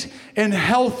sweet and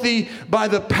healthy by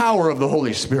the power of the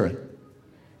Holy Spirit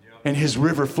and His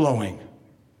river flowing.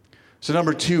 So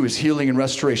number 2 is healing and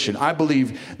restoration. I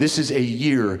believe this is a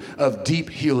year of deep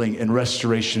healing and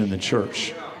restoration in the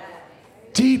church.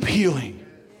 Deep healing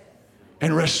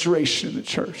and restoration in the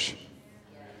church.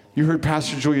 You heard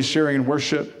Pastor Julia sharing in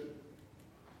worship.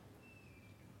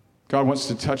 God wants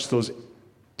to touch those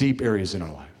deep areas in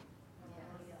our life.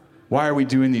 Why are we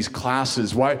doing these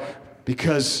classes? Why?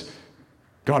 Because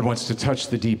God wants to touch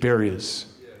the deep areas.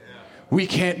 We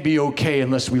can't be okay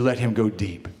unless we let Him go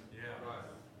deep.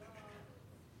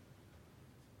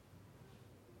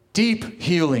 Deep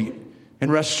healing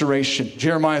and restoration.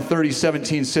 Jeremiah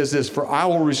 30:17 says this, "For I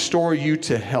will restore you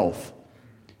to health,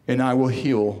 and I will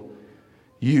heal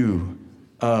you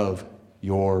of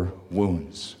your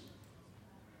wounds,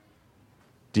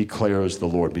 declares the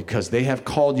Lord, because they have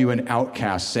called you an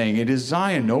outcast, saying, 'It is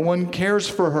Zion, no one cares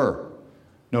for her.'"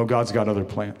 No, God's got other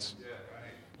plans.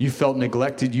 You felt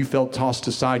neglected, you felt tossed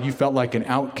aside, you felt like an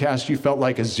outcast, you felt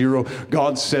like a zero.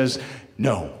 God says,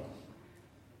 no.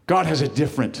 God has a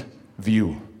different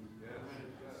view.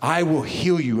 I will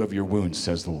heal you of your wounds,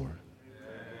 says the Lord.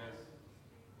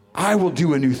 I will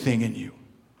do a new thing in you.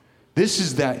 This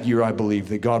is that year, I believe,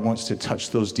 that God wants to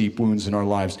touch those deep wounds in our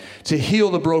lives, to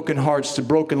heal the broken hearts, to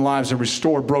broken lives, and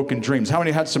restore broken dreams. How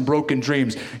many had some broken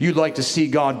dreams you'd like to see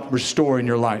God restore in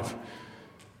your life?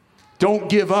 Don't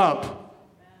give up.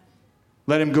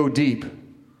 Let Him go deep.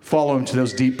 Follow Him to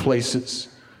those deep places.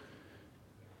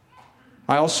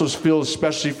 I also feel,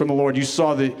 especially from the Lord, you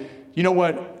saw that, you know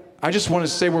what? I just want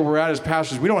to say where we're at as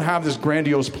pastors. We don't have this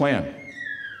grandiose plan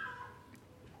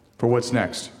for what's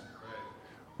next.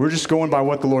 We're just going by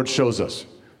what the Lord shows us.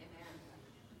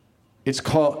 It's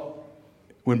called,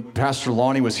 when Pastor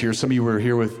Lonnie was here, some of you were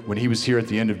here when he was here at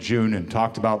the end of June and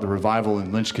talked about the revival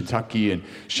in Lynch, Kentucky, and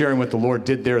sharing what the Lord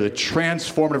did there, the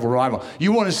transformative revival.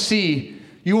 You want to see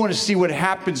what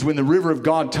happens when the river of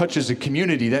God touches a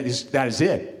community. That is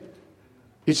it.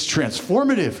 It's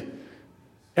transformative.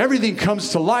 Everything comes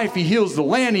to life. He heals the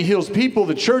land. He heals people,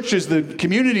 the churches, the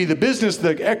community, the business,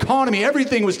 the economy.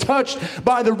 Everything was touched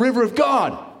by the river of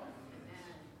God.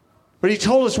 But He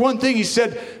told us one thing. He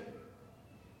said,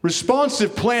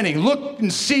 responsive planning. Look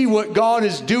and see what God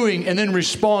is doing and then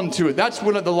respond to it. That's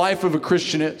what the life of a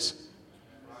Christian is.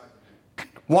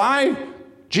 Why?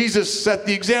 Jesus set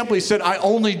the example. He said, I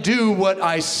only do what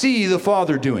I see the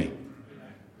Father doing.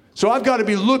 So I've got to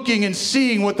be looking and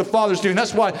seeing what the Father's doing.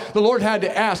 That's why the Lord had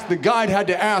to ask, the guide had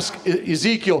to ask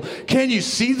Ezekiel, can you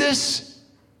see this?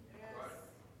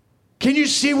 Can you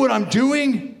see what I'm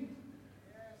doing?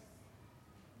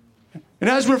 And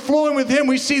as we're flowing with Him,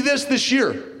 we see this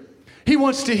year. He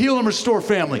wants to heal and restore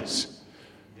families.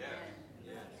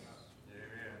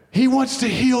 He wants to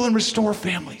heal and restore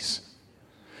families.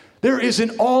 There is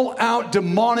an all-out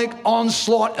demonic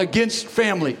onslaught against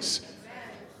families.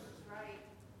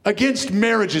 Against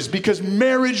marriages, because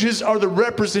marriages are the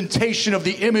representation of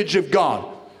the image of God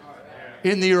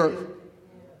in the earth.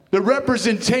 The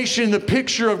representation, the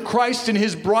picture of Christ and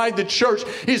His bride, the church,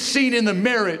 is seen in the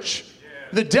marriage.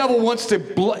 The devil wants to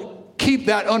keep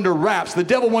that under wraps. The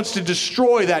devil wants to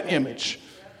destroy that image.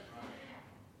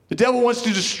 The devil wants to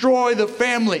destroy the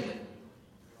family,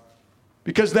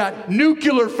 because that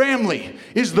nuclear family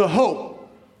is the hope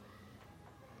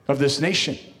of this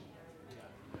nation.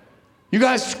 You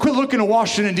guys quit looking to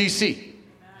Washington, D.C.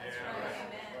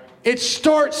 It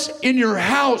starts in your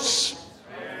house.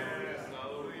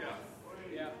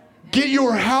 Get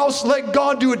your house, let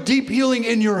God do a deep healing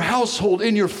in your household,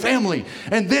 in your family,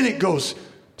 and then it goes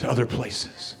to other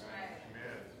places.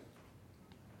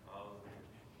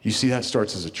 You see, that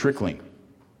starts as a trickling.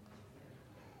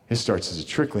 It starts as a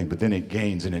trickling, but then it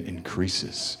gains and it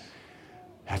increases.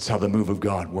 That's how the move of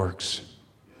God works.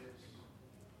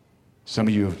 Some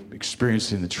of you have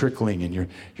experienced in the trickling, and you're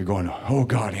going, oh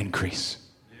God, increase.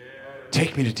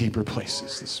 Take me to deeper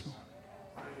places this morning.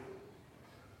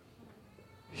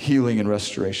 Healing and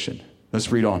restoration.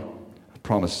 Let's read on. I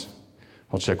promise.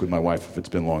 I'll check with my wife if it's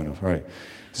been long enough. All right.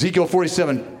 Ezekiel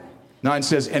 47:9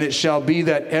 says, and it shall be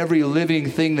that every living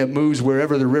thing that moves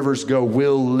wherever the rivers go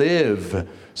will live.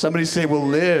 Somebody say will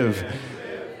live.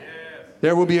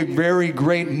 There will be a very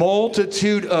great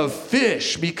multitude of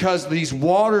fish because these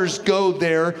waters go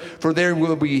there, for there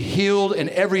will be healed and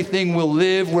everything will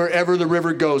live wherever the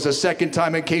river goes. A second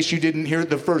time in case you didn't hear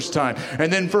it the first time.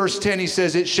 And then verse 10, he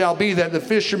says, it shall be that the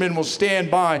fishermen will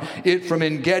stand by it from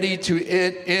En-gedi to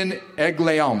it in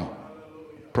Eglaim.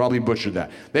 Probably butchered that.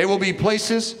 They will be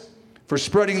places for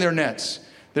spreading their nets.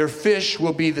 Their fish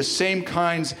will be the same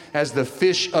kinds as the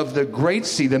fish of the Great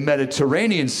Sea, the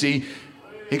Mediterranean Sea,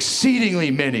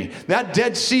 exceedingly many. That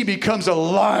Dead Sea becomes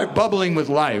alive, bubbling with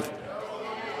life.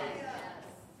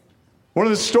 One of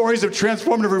the stories of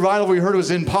transformative revival we heard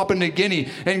was in Papua New Guinea,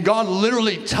 and God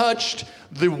literally touched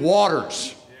the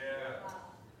waters.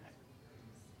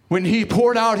 When he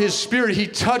poured out his spirit, he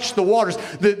touched the waters.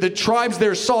 The tribes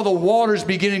there saw the waters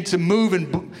beginning to move,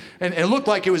 and it looked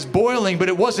like it was boiling, but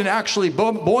it wasn't actually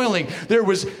boiling. There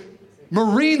was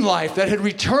marine life that had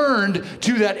returned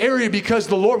to that area because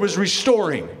the Lord was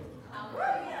restoring.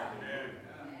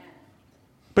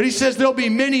 But he says there'll be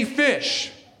many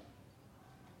fish.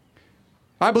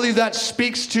 I believe that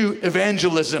speaks to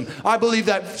evangelism. I believe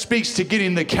that speaks to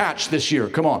getting the catch this year.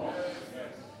 Come on.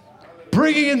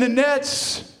 Bringing in the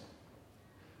nets.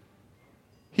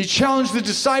 He challenged the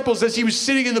disciples as he was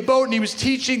sitting in the boat and he was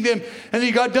teaching them. And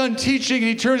he got done teaching and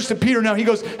he turns to Peter. Now he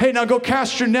goes, hey, now go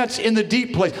cast your nets in the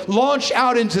deep place. Launch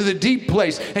out into the deep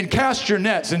place and cast your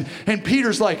nets. And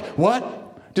Peter's like,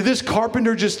 what? Did this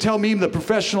carpenter just tell me, the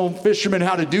professional fisherman,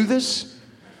 how to do this?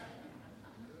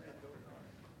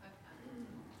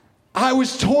 I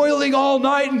was toiling all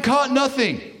night and caught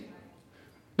nothing.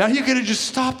 Now he could have just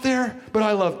stopped there, but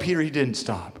I love Peter. He didn't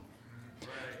stop.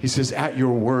 He says, at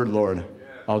your word, Lord,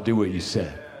 I'll do what you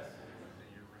said.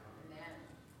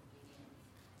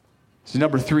 So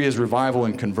number 3 is revival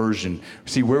and conversion.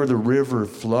 See, where the river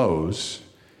flows,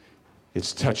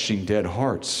 it's touching dead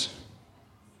hearts.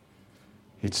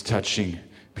 It's touching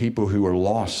people who are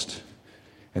lost.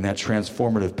 And that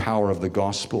transformative power of the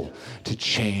gospel to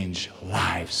change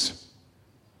lives.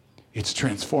 It's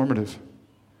transformative.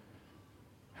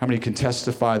 How many can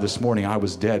testify this morning, I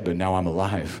was dead, but now I'm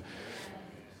alive?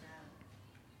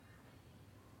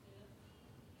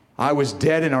 We were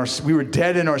dead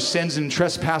in our sins and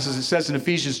trespasses, it says in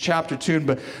Ephesians chapter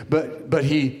 2, but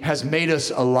he has made us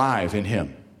alive in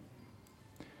him.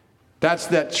 That's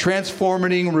that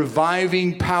transforming,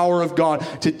 reviving power of God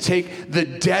to take the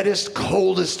deadest,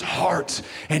 coldest heart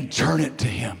and turn it to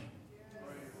him.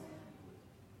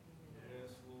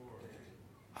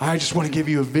 I just want to give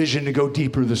you a vision to go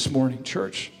deeper this morning,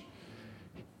 church.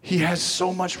 He has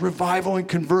so much revival and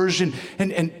conversion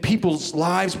and people's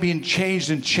lives being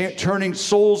changed and turning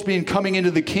souls coming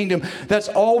into the kingdom. That's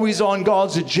always on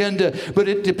God's agenda, but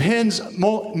it depends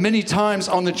many times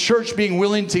on the church being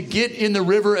willing to get in the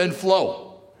river and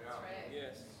flow. Yeah.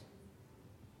 Yes.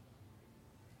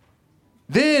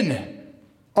 Then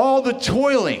all the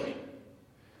toiling,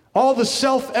 all the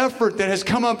self-effort that has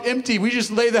come up empty, we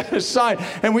just lay that aside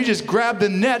and we just grab the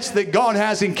nets that God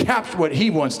has and catch what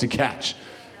he wants to catch.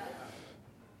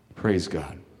 Praise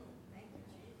God.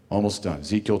 Almost done.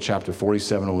 Ezekiel chapter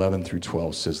 47, 11 through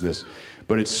 12 says this.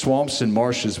 But its swamps and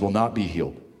marshes will not be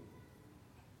healed.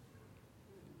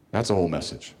 That's a whole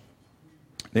message.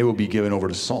 They will be given over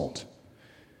to salt.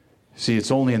 See, it's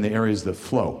only in the areas that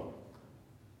flow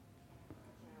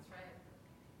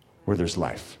where there's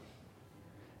life.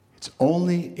 It's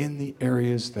only in the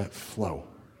areas that flow.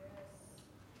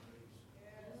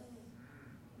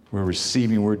 We're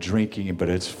receiving, we're drinking, but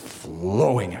it's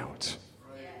flowing out.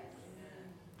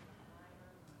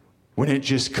 When it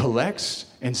just collects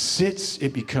and sits,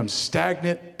 it becomes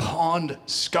stagnant, pond,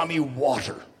 scummy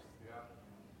water.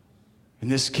 In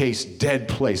this case, dead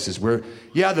places where,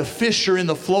 yeah, the fish are in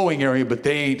the flowing area, but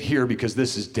they ain't here because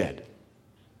this is dead.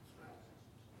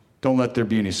 Don't let there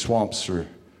be any swamps or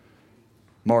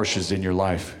marshes in your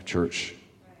life, church.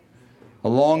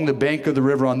 Along the bank of the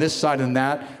river on this side and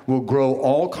that will grow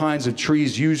all kinds of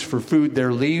trees used for food.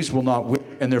 Their leaves will not wither,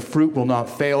 and their fruit will not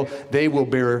fail. They will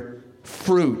bear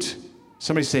fruit.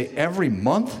 Somebody say, every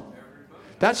month?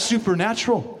 That's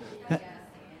supernatural.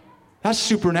 That's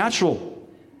supernatural.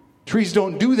 Trees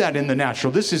don't do that in the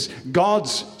natural. This is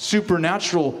God's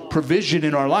supernatural provision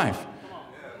in our life.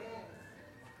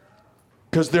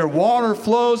 Because their water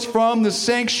flows from the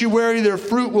sanctuary, their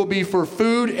fruit will be for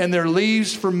food, and their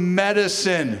leaves for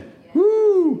medicine.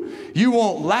 Woo! You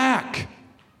won't lack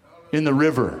in the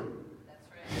river.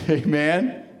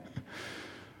 Amen?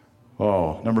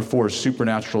 Oh, number 4 is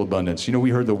supernatural abundance. You know, we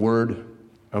heard the word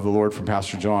of the Lord from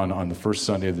Pastor John on the first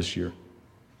Sunday of this year.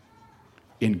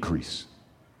 Increase.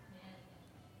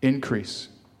 Increase.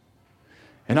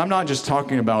 And I'm not just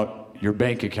talking about your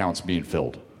bank accounts being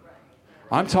filled.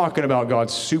 I'm talking about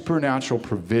God's supernatural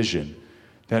provision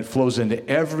that flows into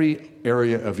every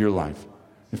area of your life.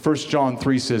 And 1 John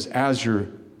 3 says,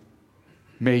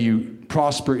 may you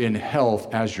prosper in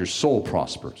health as your soul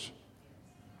prospers.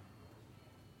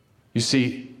 You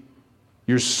see,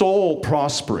 your soul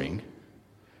prospering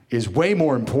is way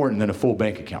more important than a full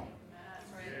bank account.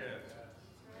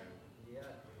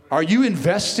 Are you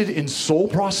invested in soul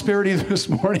prosperity this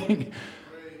morning?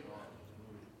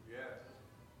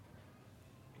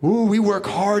 Ooh, we work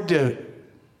hard to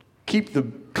keep the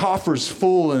coffers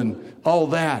full and all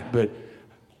that, but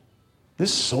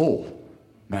this soul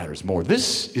matters more.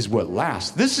 This is what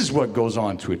lasts. This is what goes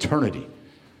on to eternity.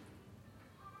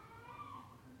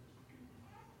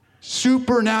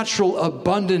 Supernatural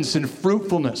abundance and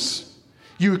fruitfulness.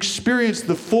 You experience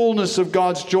the fullness of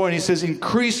God's joy. And he says,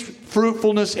 increase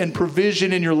fruitfulness and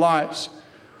provision in your lives.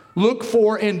 Look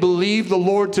for and believe the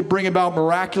Lord to bring about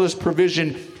miraculous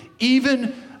provision,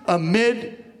 even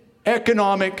amid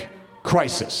economic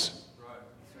crisis.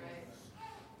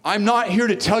 I'm not here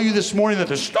to tell you this morning that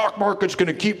the stock market's going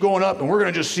to keep going up and we're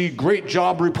going to just see great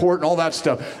job report and all that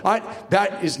stuff.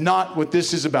 That is not what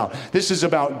this is about. This is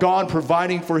about God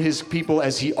providing for his people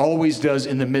as he always does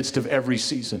in the midst of every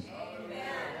season.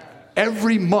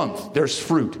 Every month there's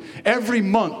fruit. Every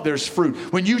month there's fruit.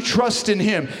 When you trust in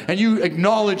him and you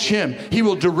acknowledge him, he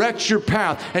will direct your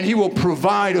path and he will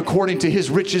provide according to his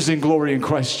riches and glory in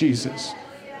Christ Jesus.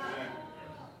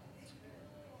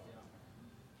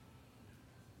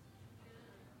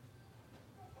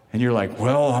 And you're like,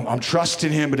 well, I'm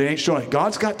trusting him, but it ain't showing.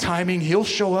 God's got timing. He'll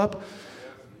show up.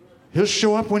 He'll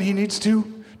show up when he needs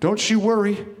to. Don't you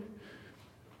worry.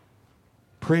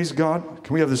 Praise God.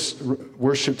 Can we have this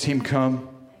worship team come?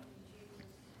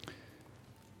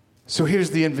 So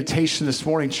here's the invitation this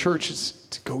morning, church, is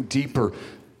to go deeper.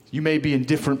 You may be in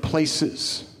different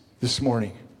places this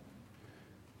morning.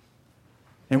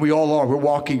 And we all are. We're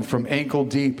walking from ankle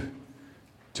deep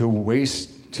to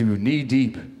waist, to knee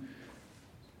deep,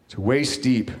 to waist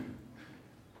deep.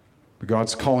 But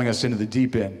God's calling us into the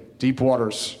deep end, deep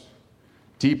waters,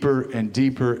 deeper and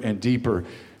deeper and deeper.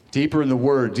 Deeper in the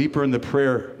Word, deeper in the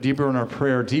prayer, deeper in our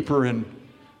prayer, deeper in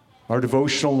our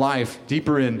devotional life,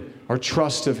 deeper in our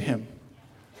trust of him.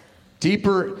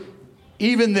 Deeper,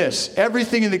 even this,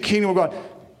 everything in the kingdom of God.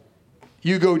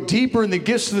 You go deeper in the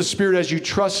gifts of the Spirit as you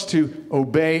trust to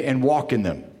obey and walk in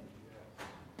them.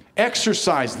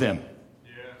 Exercise them.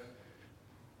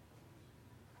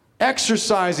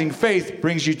 Exercising faith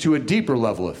brings you to a deeper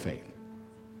level of faith.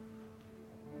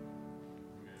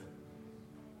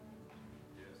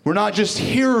 We're not just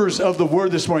hearers of the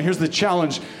word this morning. Here's the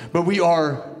challenge. But we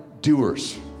are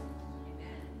doers.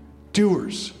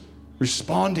 Doers.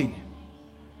 Responding.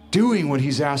 Doing what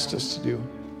he's asked us to do.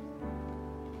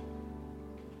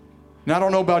 Now, I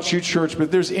don't know about you, church, but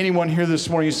if there's anyone here this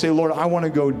morning, you say, Lord, I want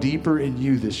to go deeper in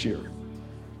you this year.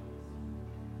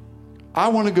 I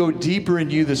want to go deeper in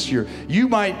you this year. You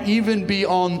might even be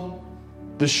on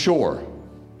the shore.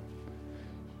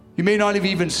 You may not have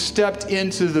even stepped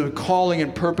into the calling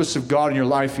and purpose of God in your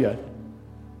life yet.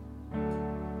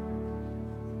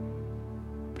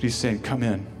 But he's saying, come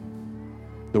in.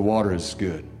 The water is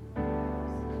good.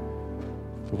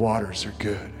 The waters are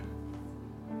good.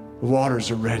 The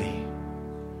waters are ready.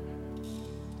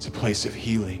 It's a place of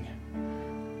healing.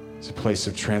 It's a place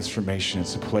of transformation.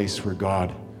 It's a place where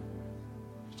God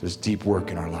does deep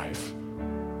work in our life.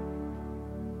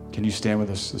 Can you stand with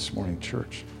us this morning,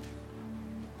 church?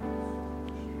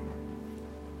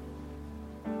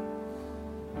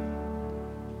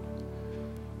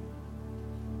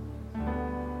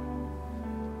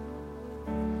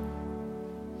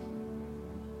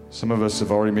 Some of us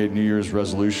have already made New Year's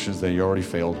resolutions that you already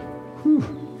failed. Whew.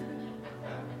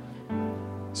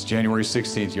 It's January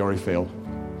 16th, you already failed.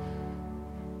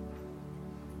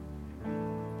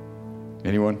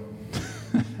 Anyone?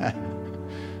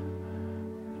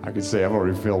 I could say I've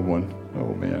already failed one.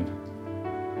 Oh, man.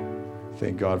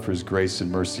 Thank God for his grace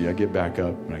and mercy. I get back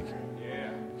up and I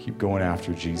keep going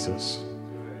after Jesus.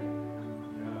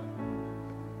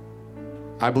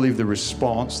 I believe the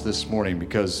response this morning,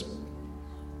 because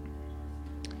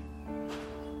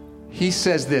he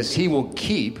says this, he will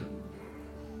keep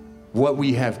what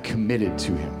we have committed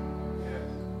to him.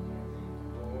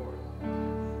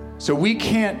 So we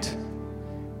can't.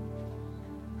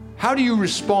 How do you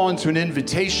respond to an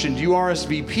invitation? Do you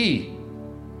RSVP?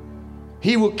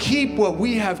 He will keep what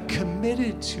we have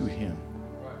committed to him.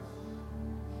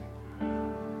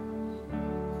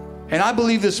 And I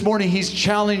believe this morning he's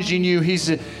challenging you.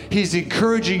 He's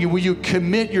encouraging you. Will you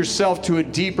commit yourself to a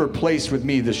deeper place with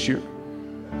me this year?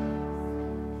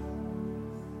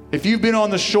 If you've been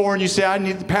on the shore and you say,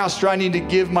 Pastor, I need to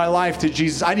give my life to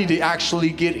Jesus. I need to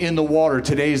actually get in the water.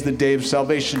 Today is the day of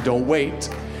salvation. Don't wait.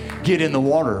 Get in the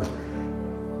water.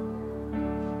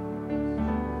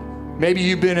 Maybe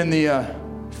you've been in the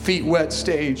feet wet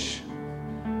stage.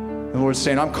 The Lord's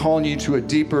saying, I'm calling you to a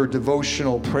deeper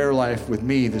devotional prayer life with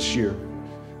me this year.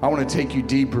 I want to take you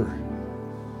deeper.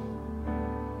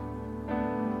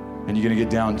 And you're going to get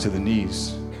down to the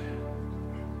knees.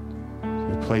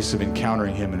 A place of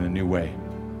encountering him in a new way.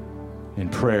 In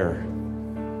prayer.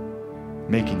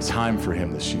 Making time for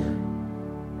him this year.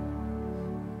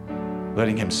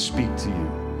 Letting him speak to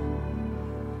you.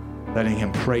 Letting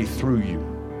him pray through you.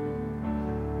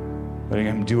 Letting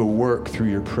him do a work through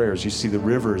your prayers. You see, the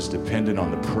river is dependent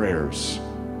on the prayers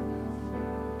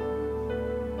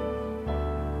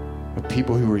of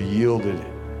people who are yielded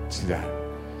to that.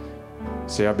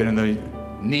 Say, I've been in the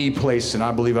knee place and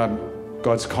I believe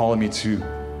God's calling me to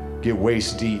get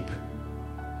waist deep.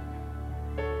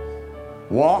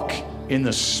 Walk in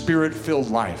the Spirit-filled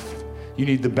life. You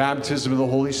need the baptism of the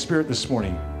Holy Spirit this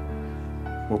morning.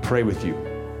 We'll pray with you.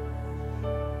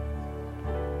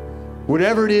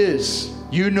 Whatever it is,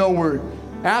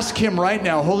 ask him right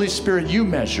now, Holy Spirit, you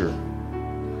measure.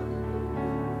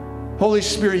 Holy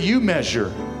Spirit, you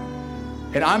measure.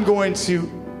 And I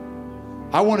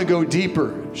want to go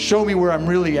deeper. Show me where I'm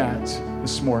really at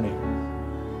this morning.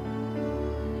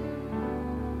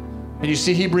 And you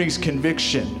see, he brings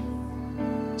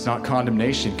conviction. It's not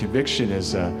condemnation. Conviction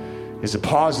is a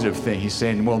positive thing. He's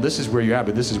saying, well, this is where you're at,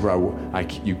 but this is where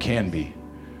you can be.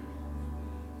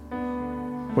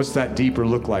 What's that deeper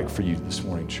look like for you this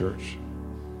morning, church?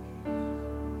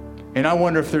 And I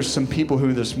wonder if there's some people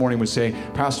who this morning would say,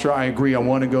 Pastor, I agree. I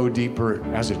want to go deeper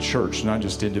as a church, not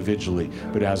just individually,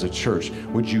 but as a church.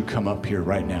 Would you come up here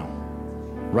right now?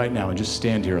 Right now, and just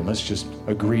stand here and let's just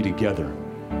agree together.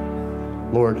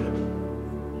 Lord,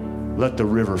 let the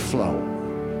river flow.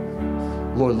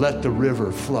 Lord, let the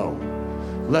river flow.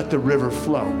 Let the river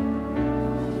flow.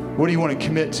 What do you want to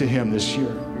commit to him this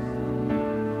year?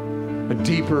 A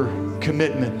deeper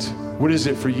commitment. What is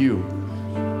it for you?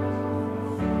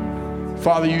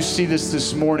 Father, you see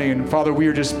this morning, and Father, we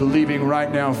are just believing right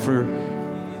now for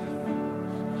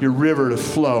your river to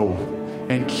flow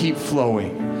and keep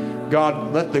flowing.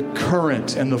 God, let the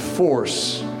current and the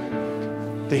force,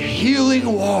 the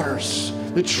healing waters,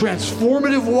 the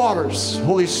transformative waters,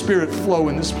 Holy Spirit, flow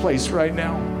in this place right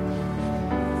now.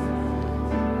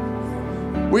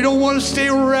 We don't want to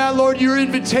stay where we're at, Lord. Your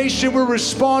invitation, we're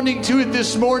responding to it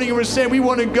this morning, and we're saying we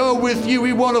want to go with you.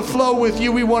 We want to flow with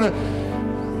you. We want to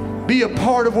be a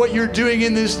part of what you're doing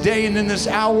in this day and in this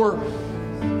hour.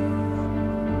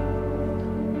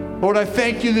 Lord, I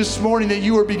thank you this morning that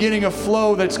you are beginning a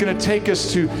flow that's going to take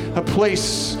us to a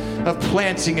place of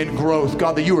planting and growth.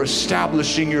 God, that you are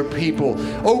establishing your people,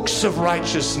 oaks of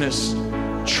righteousness,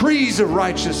 trees of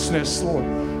righteousness,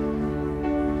 Lord.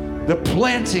 The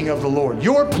planting of the Lord,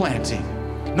 your planting,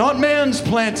 not man's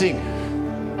planting,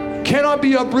 cannot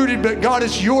be uprooted, but God,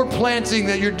 it's your planting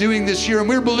that you're doing this year, and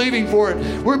we're believing for it.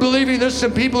 We're believing there's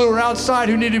some people who are outside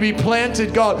who need to be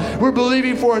planted, God. We're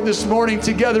believing for it this morning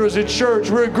together as a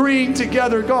church. We're agreeing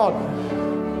together, God.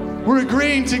 We're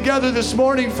agreeing together this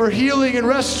morning for healing and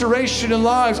restoration in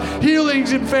lives,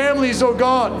 healings in families, oh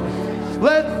God.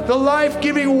 Let the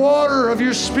life-giving water of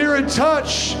your Spirit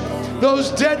touch those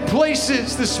dead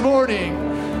places this morning.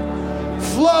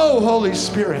 Flow, Holy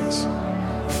Spirit.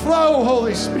 Flow,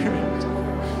 Holy Spirit.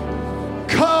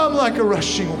 Come like a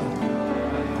rushing wind.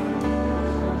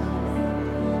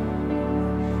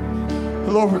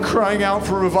 Lord, we're crying out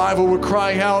for revival. We're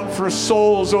crying out for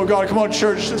souls. Oh God, come on,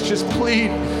 church. Let's just plead.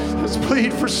 Let's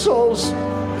plead for souls.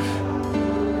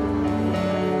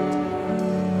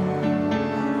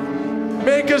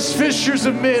 Make us fishers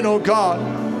of men, oh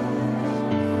God.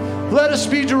 Let us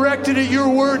be directed at your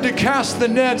word to cast the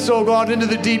nets, oh God, into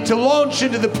the deep, to launch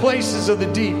into the places of the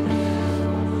deep.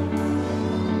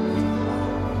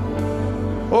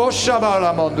 Oh,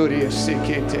 Shabaramonduri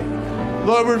Sikete.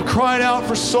 Lord, we're crying out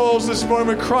for souls this morning.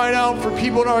 We're crying out for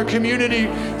people in our community,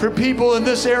 for people in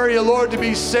this area, Lord, to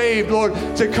be saved, Lord,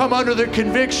 to come under the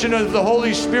conviction of the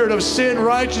Holy Spirit of sin,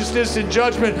 righteousness, and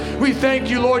judgment. We thank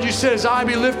you, Lord. You said, as I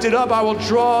be lifted up, I will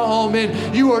draw all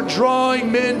men. You are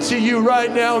drawing men to you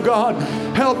right now, God.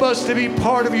 Help us to be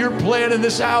part of your plan in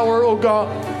this hour, oh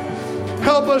God.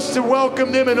 Help us to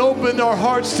welcome them and open our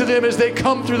hearts to them as they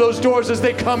come through those doors, as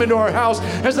they come into our house,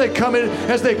 as they come in,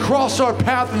 as they cross our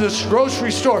path in this grocery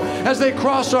store, as they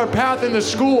cross our path in the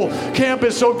school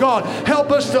campus. Oh God, help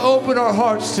us to open our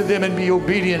hearts to them and be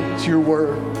obedient to your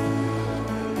word.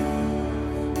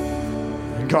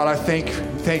 And God, I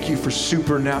thank you for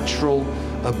supernatural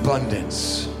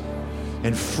abundance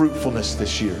and fruitfulness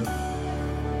this year.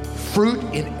 Fruit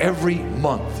in every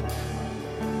month.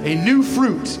 A new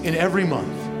fruit in every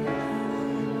month.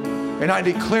 And I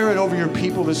declare it over your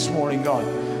people this morning, God.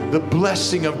 The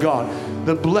blessing of God.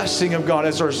 The blessing of God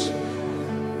as our...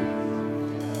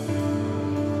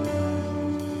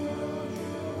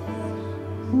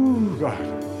 Ooh,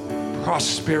 God.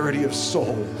 Prosperity of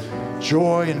soul.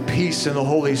 Joy and peace in the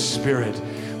Holy Spirit.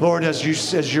 Lord, as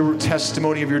your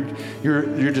testimony of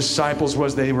your disciples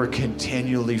was, they were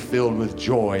continually filled with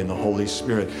joy in the Holy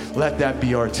Spirit. Let that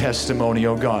be our testimony,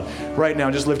 oh God. Right now,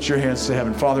 just lift your hands to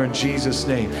heaven. Father, in Jesus'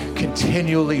 name,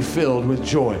 continually filled with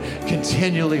joy,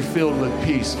 continually filled with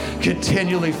peace,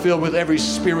 continually filled with every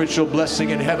spiritual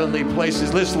blessing in heavenly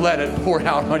places. Let's let it pour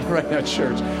out on you right now,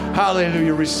 church.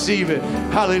 Hallelujah. Receive it.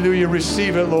 Hallelujah.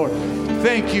 Receive it, Lord.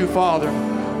 Thank you, Father.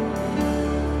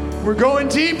 We're going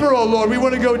deeper, oh Lord. We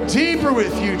want to go deeper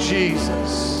with you,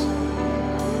 Jesus.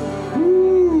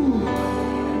 Woo.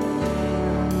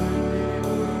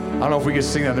 I don't know if we can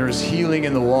sing that. There is healing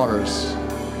in the waters.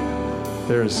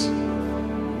 Are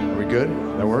we good?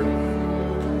 That work?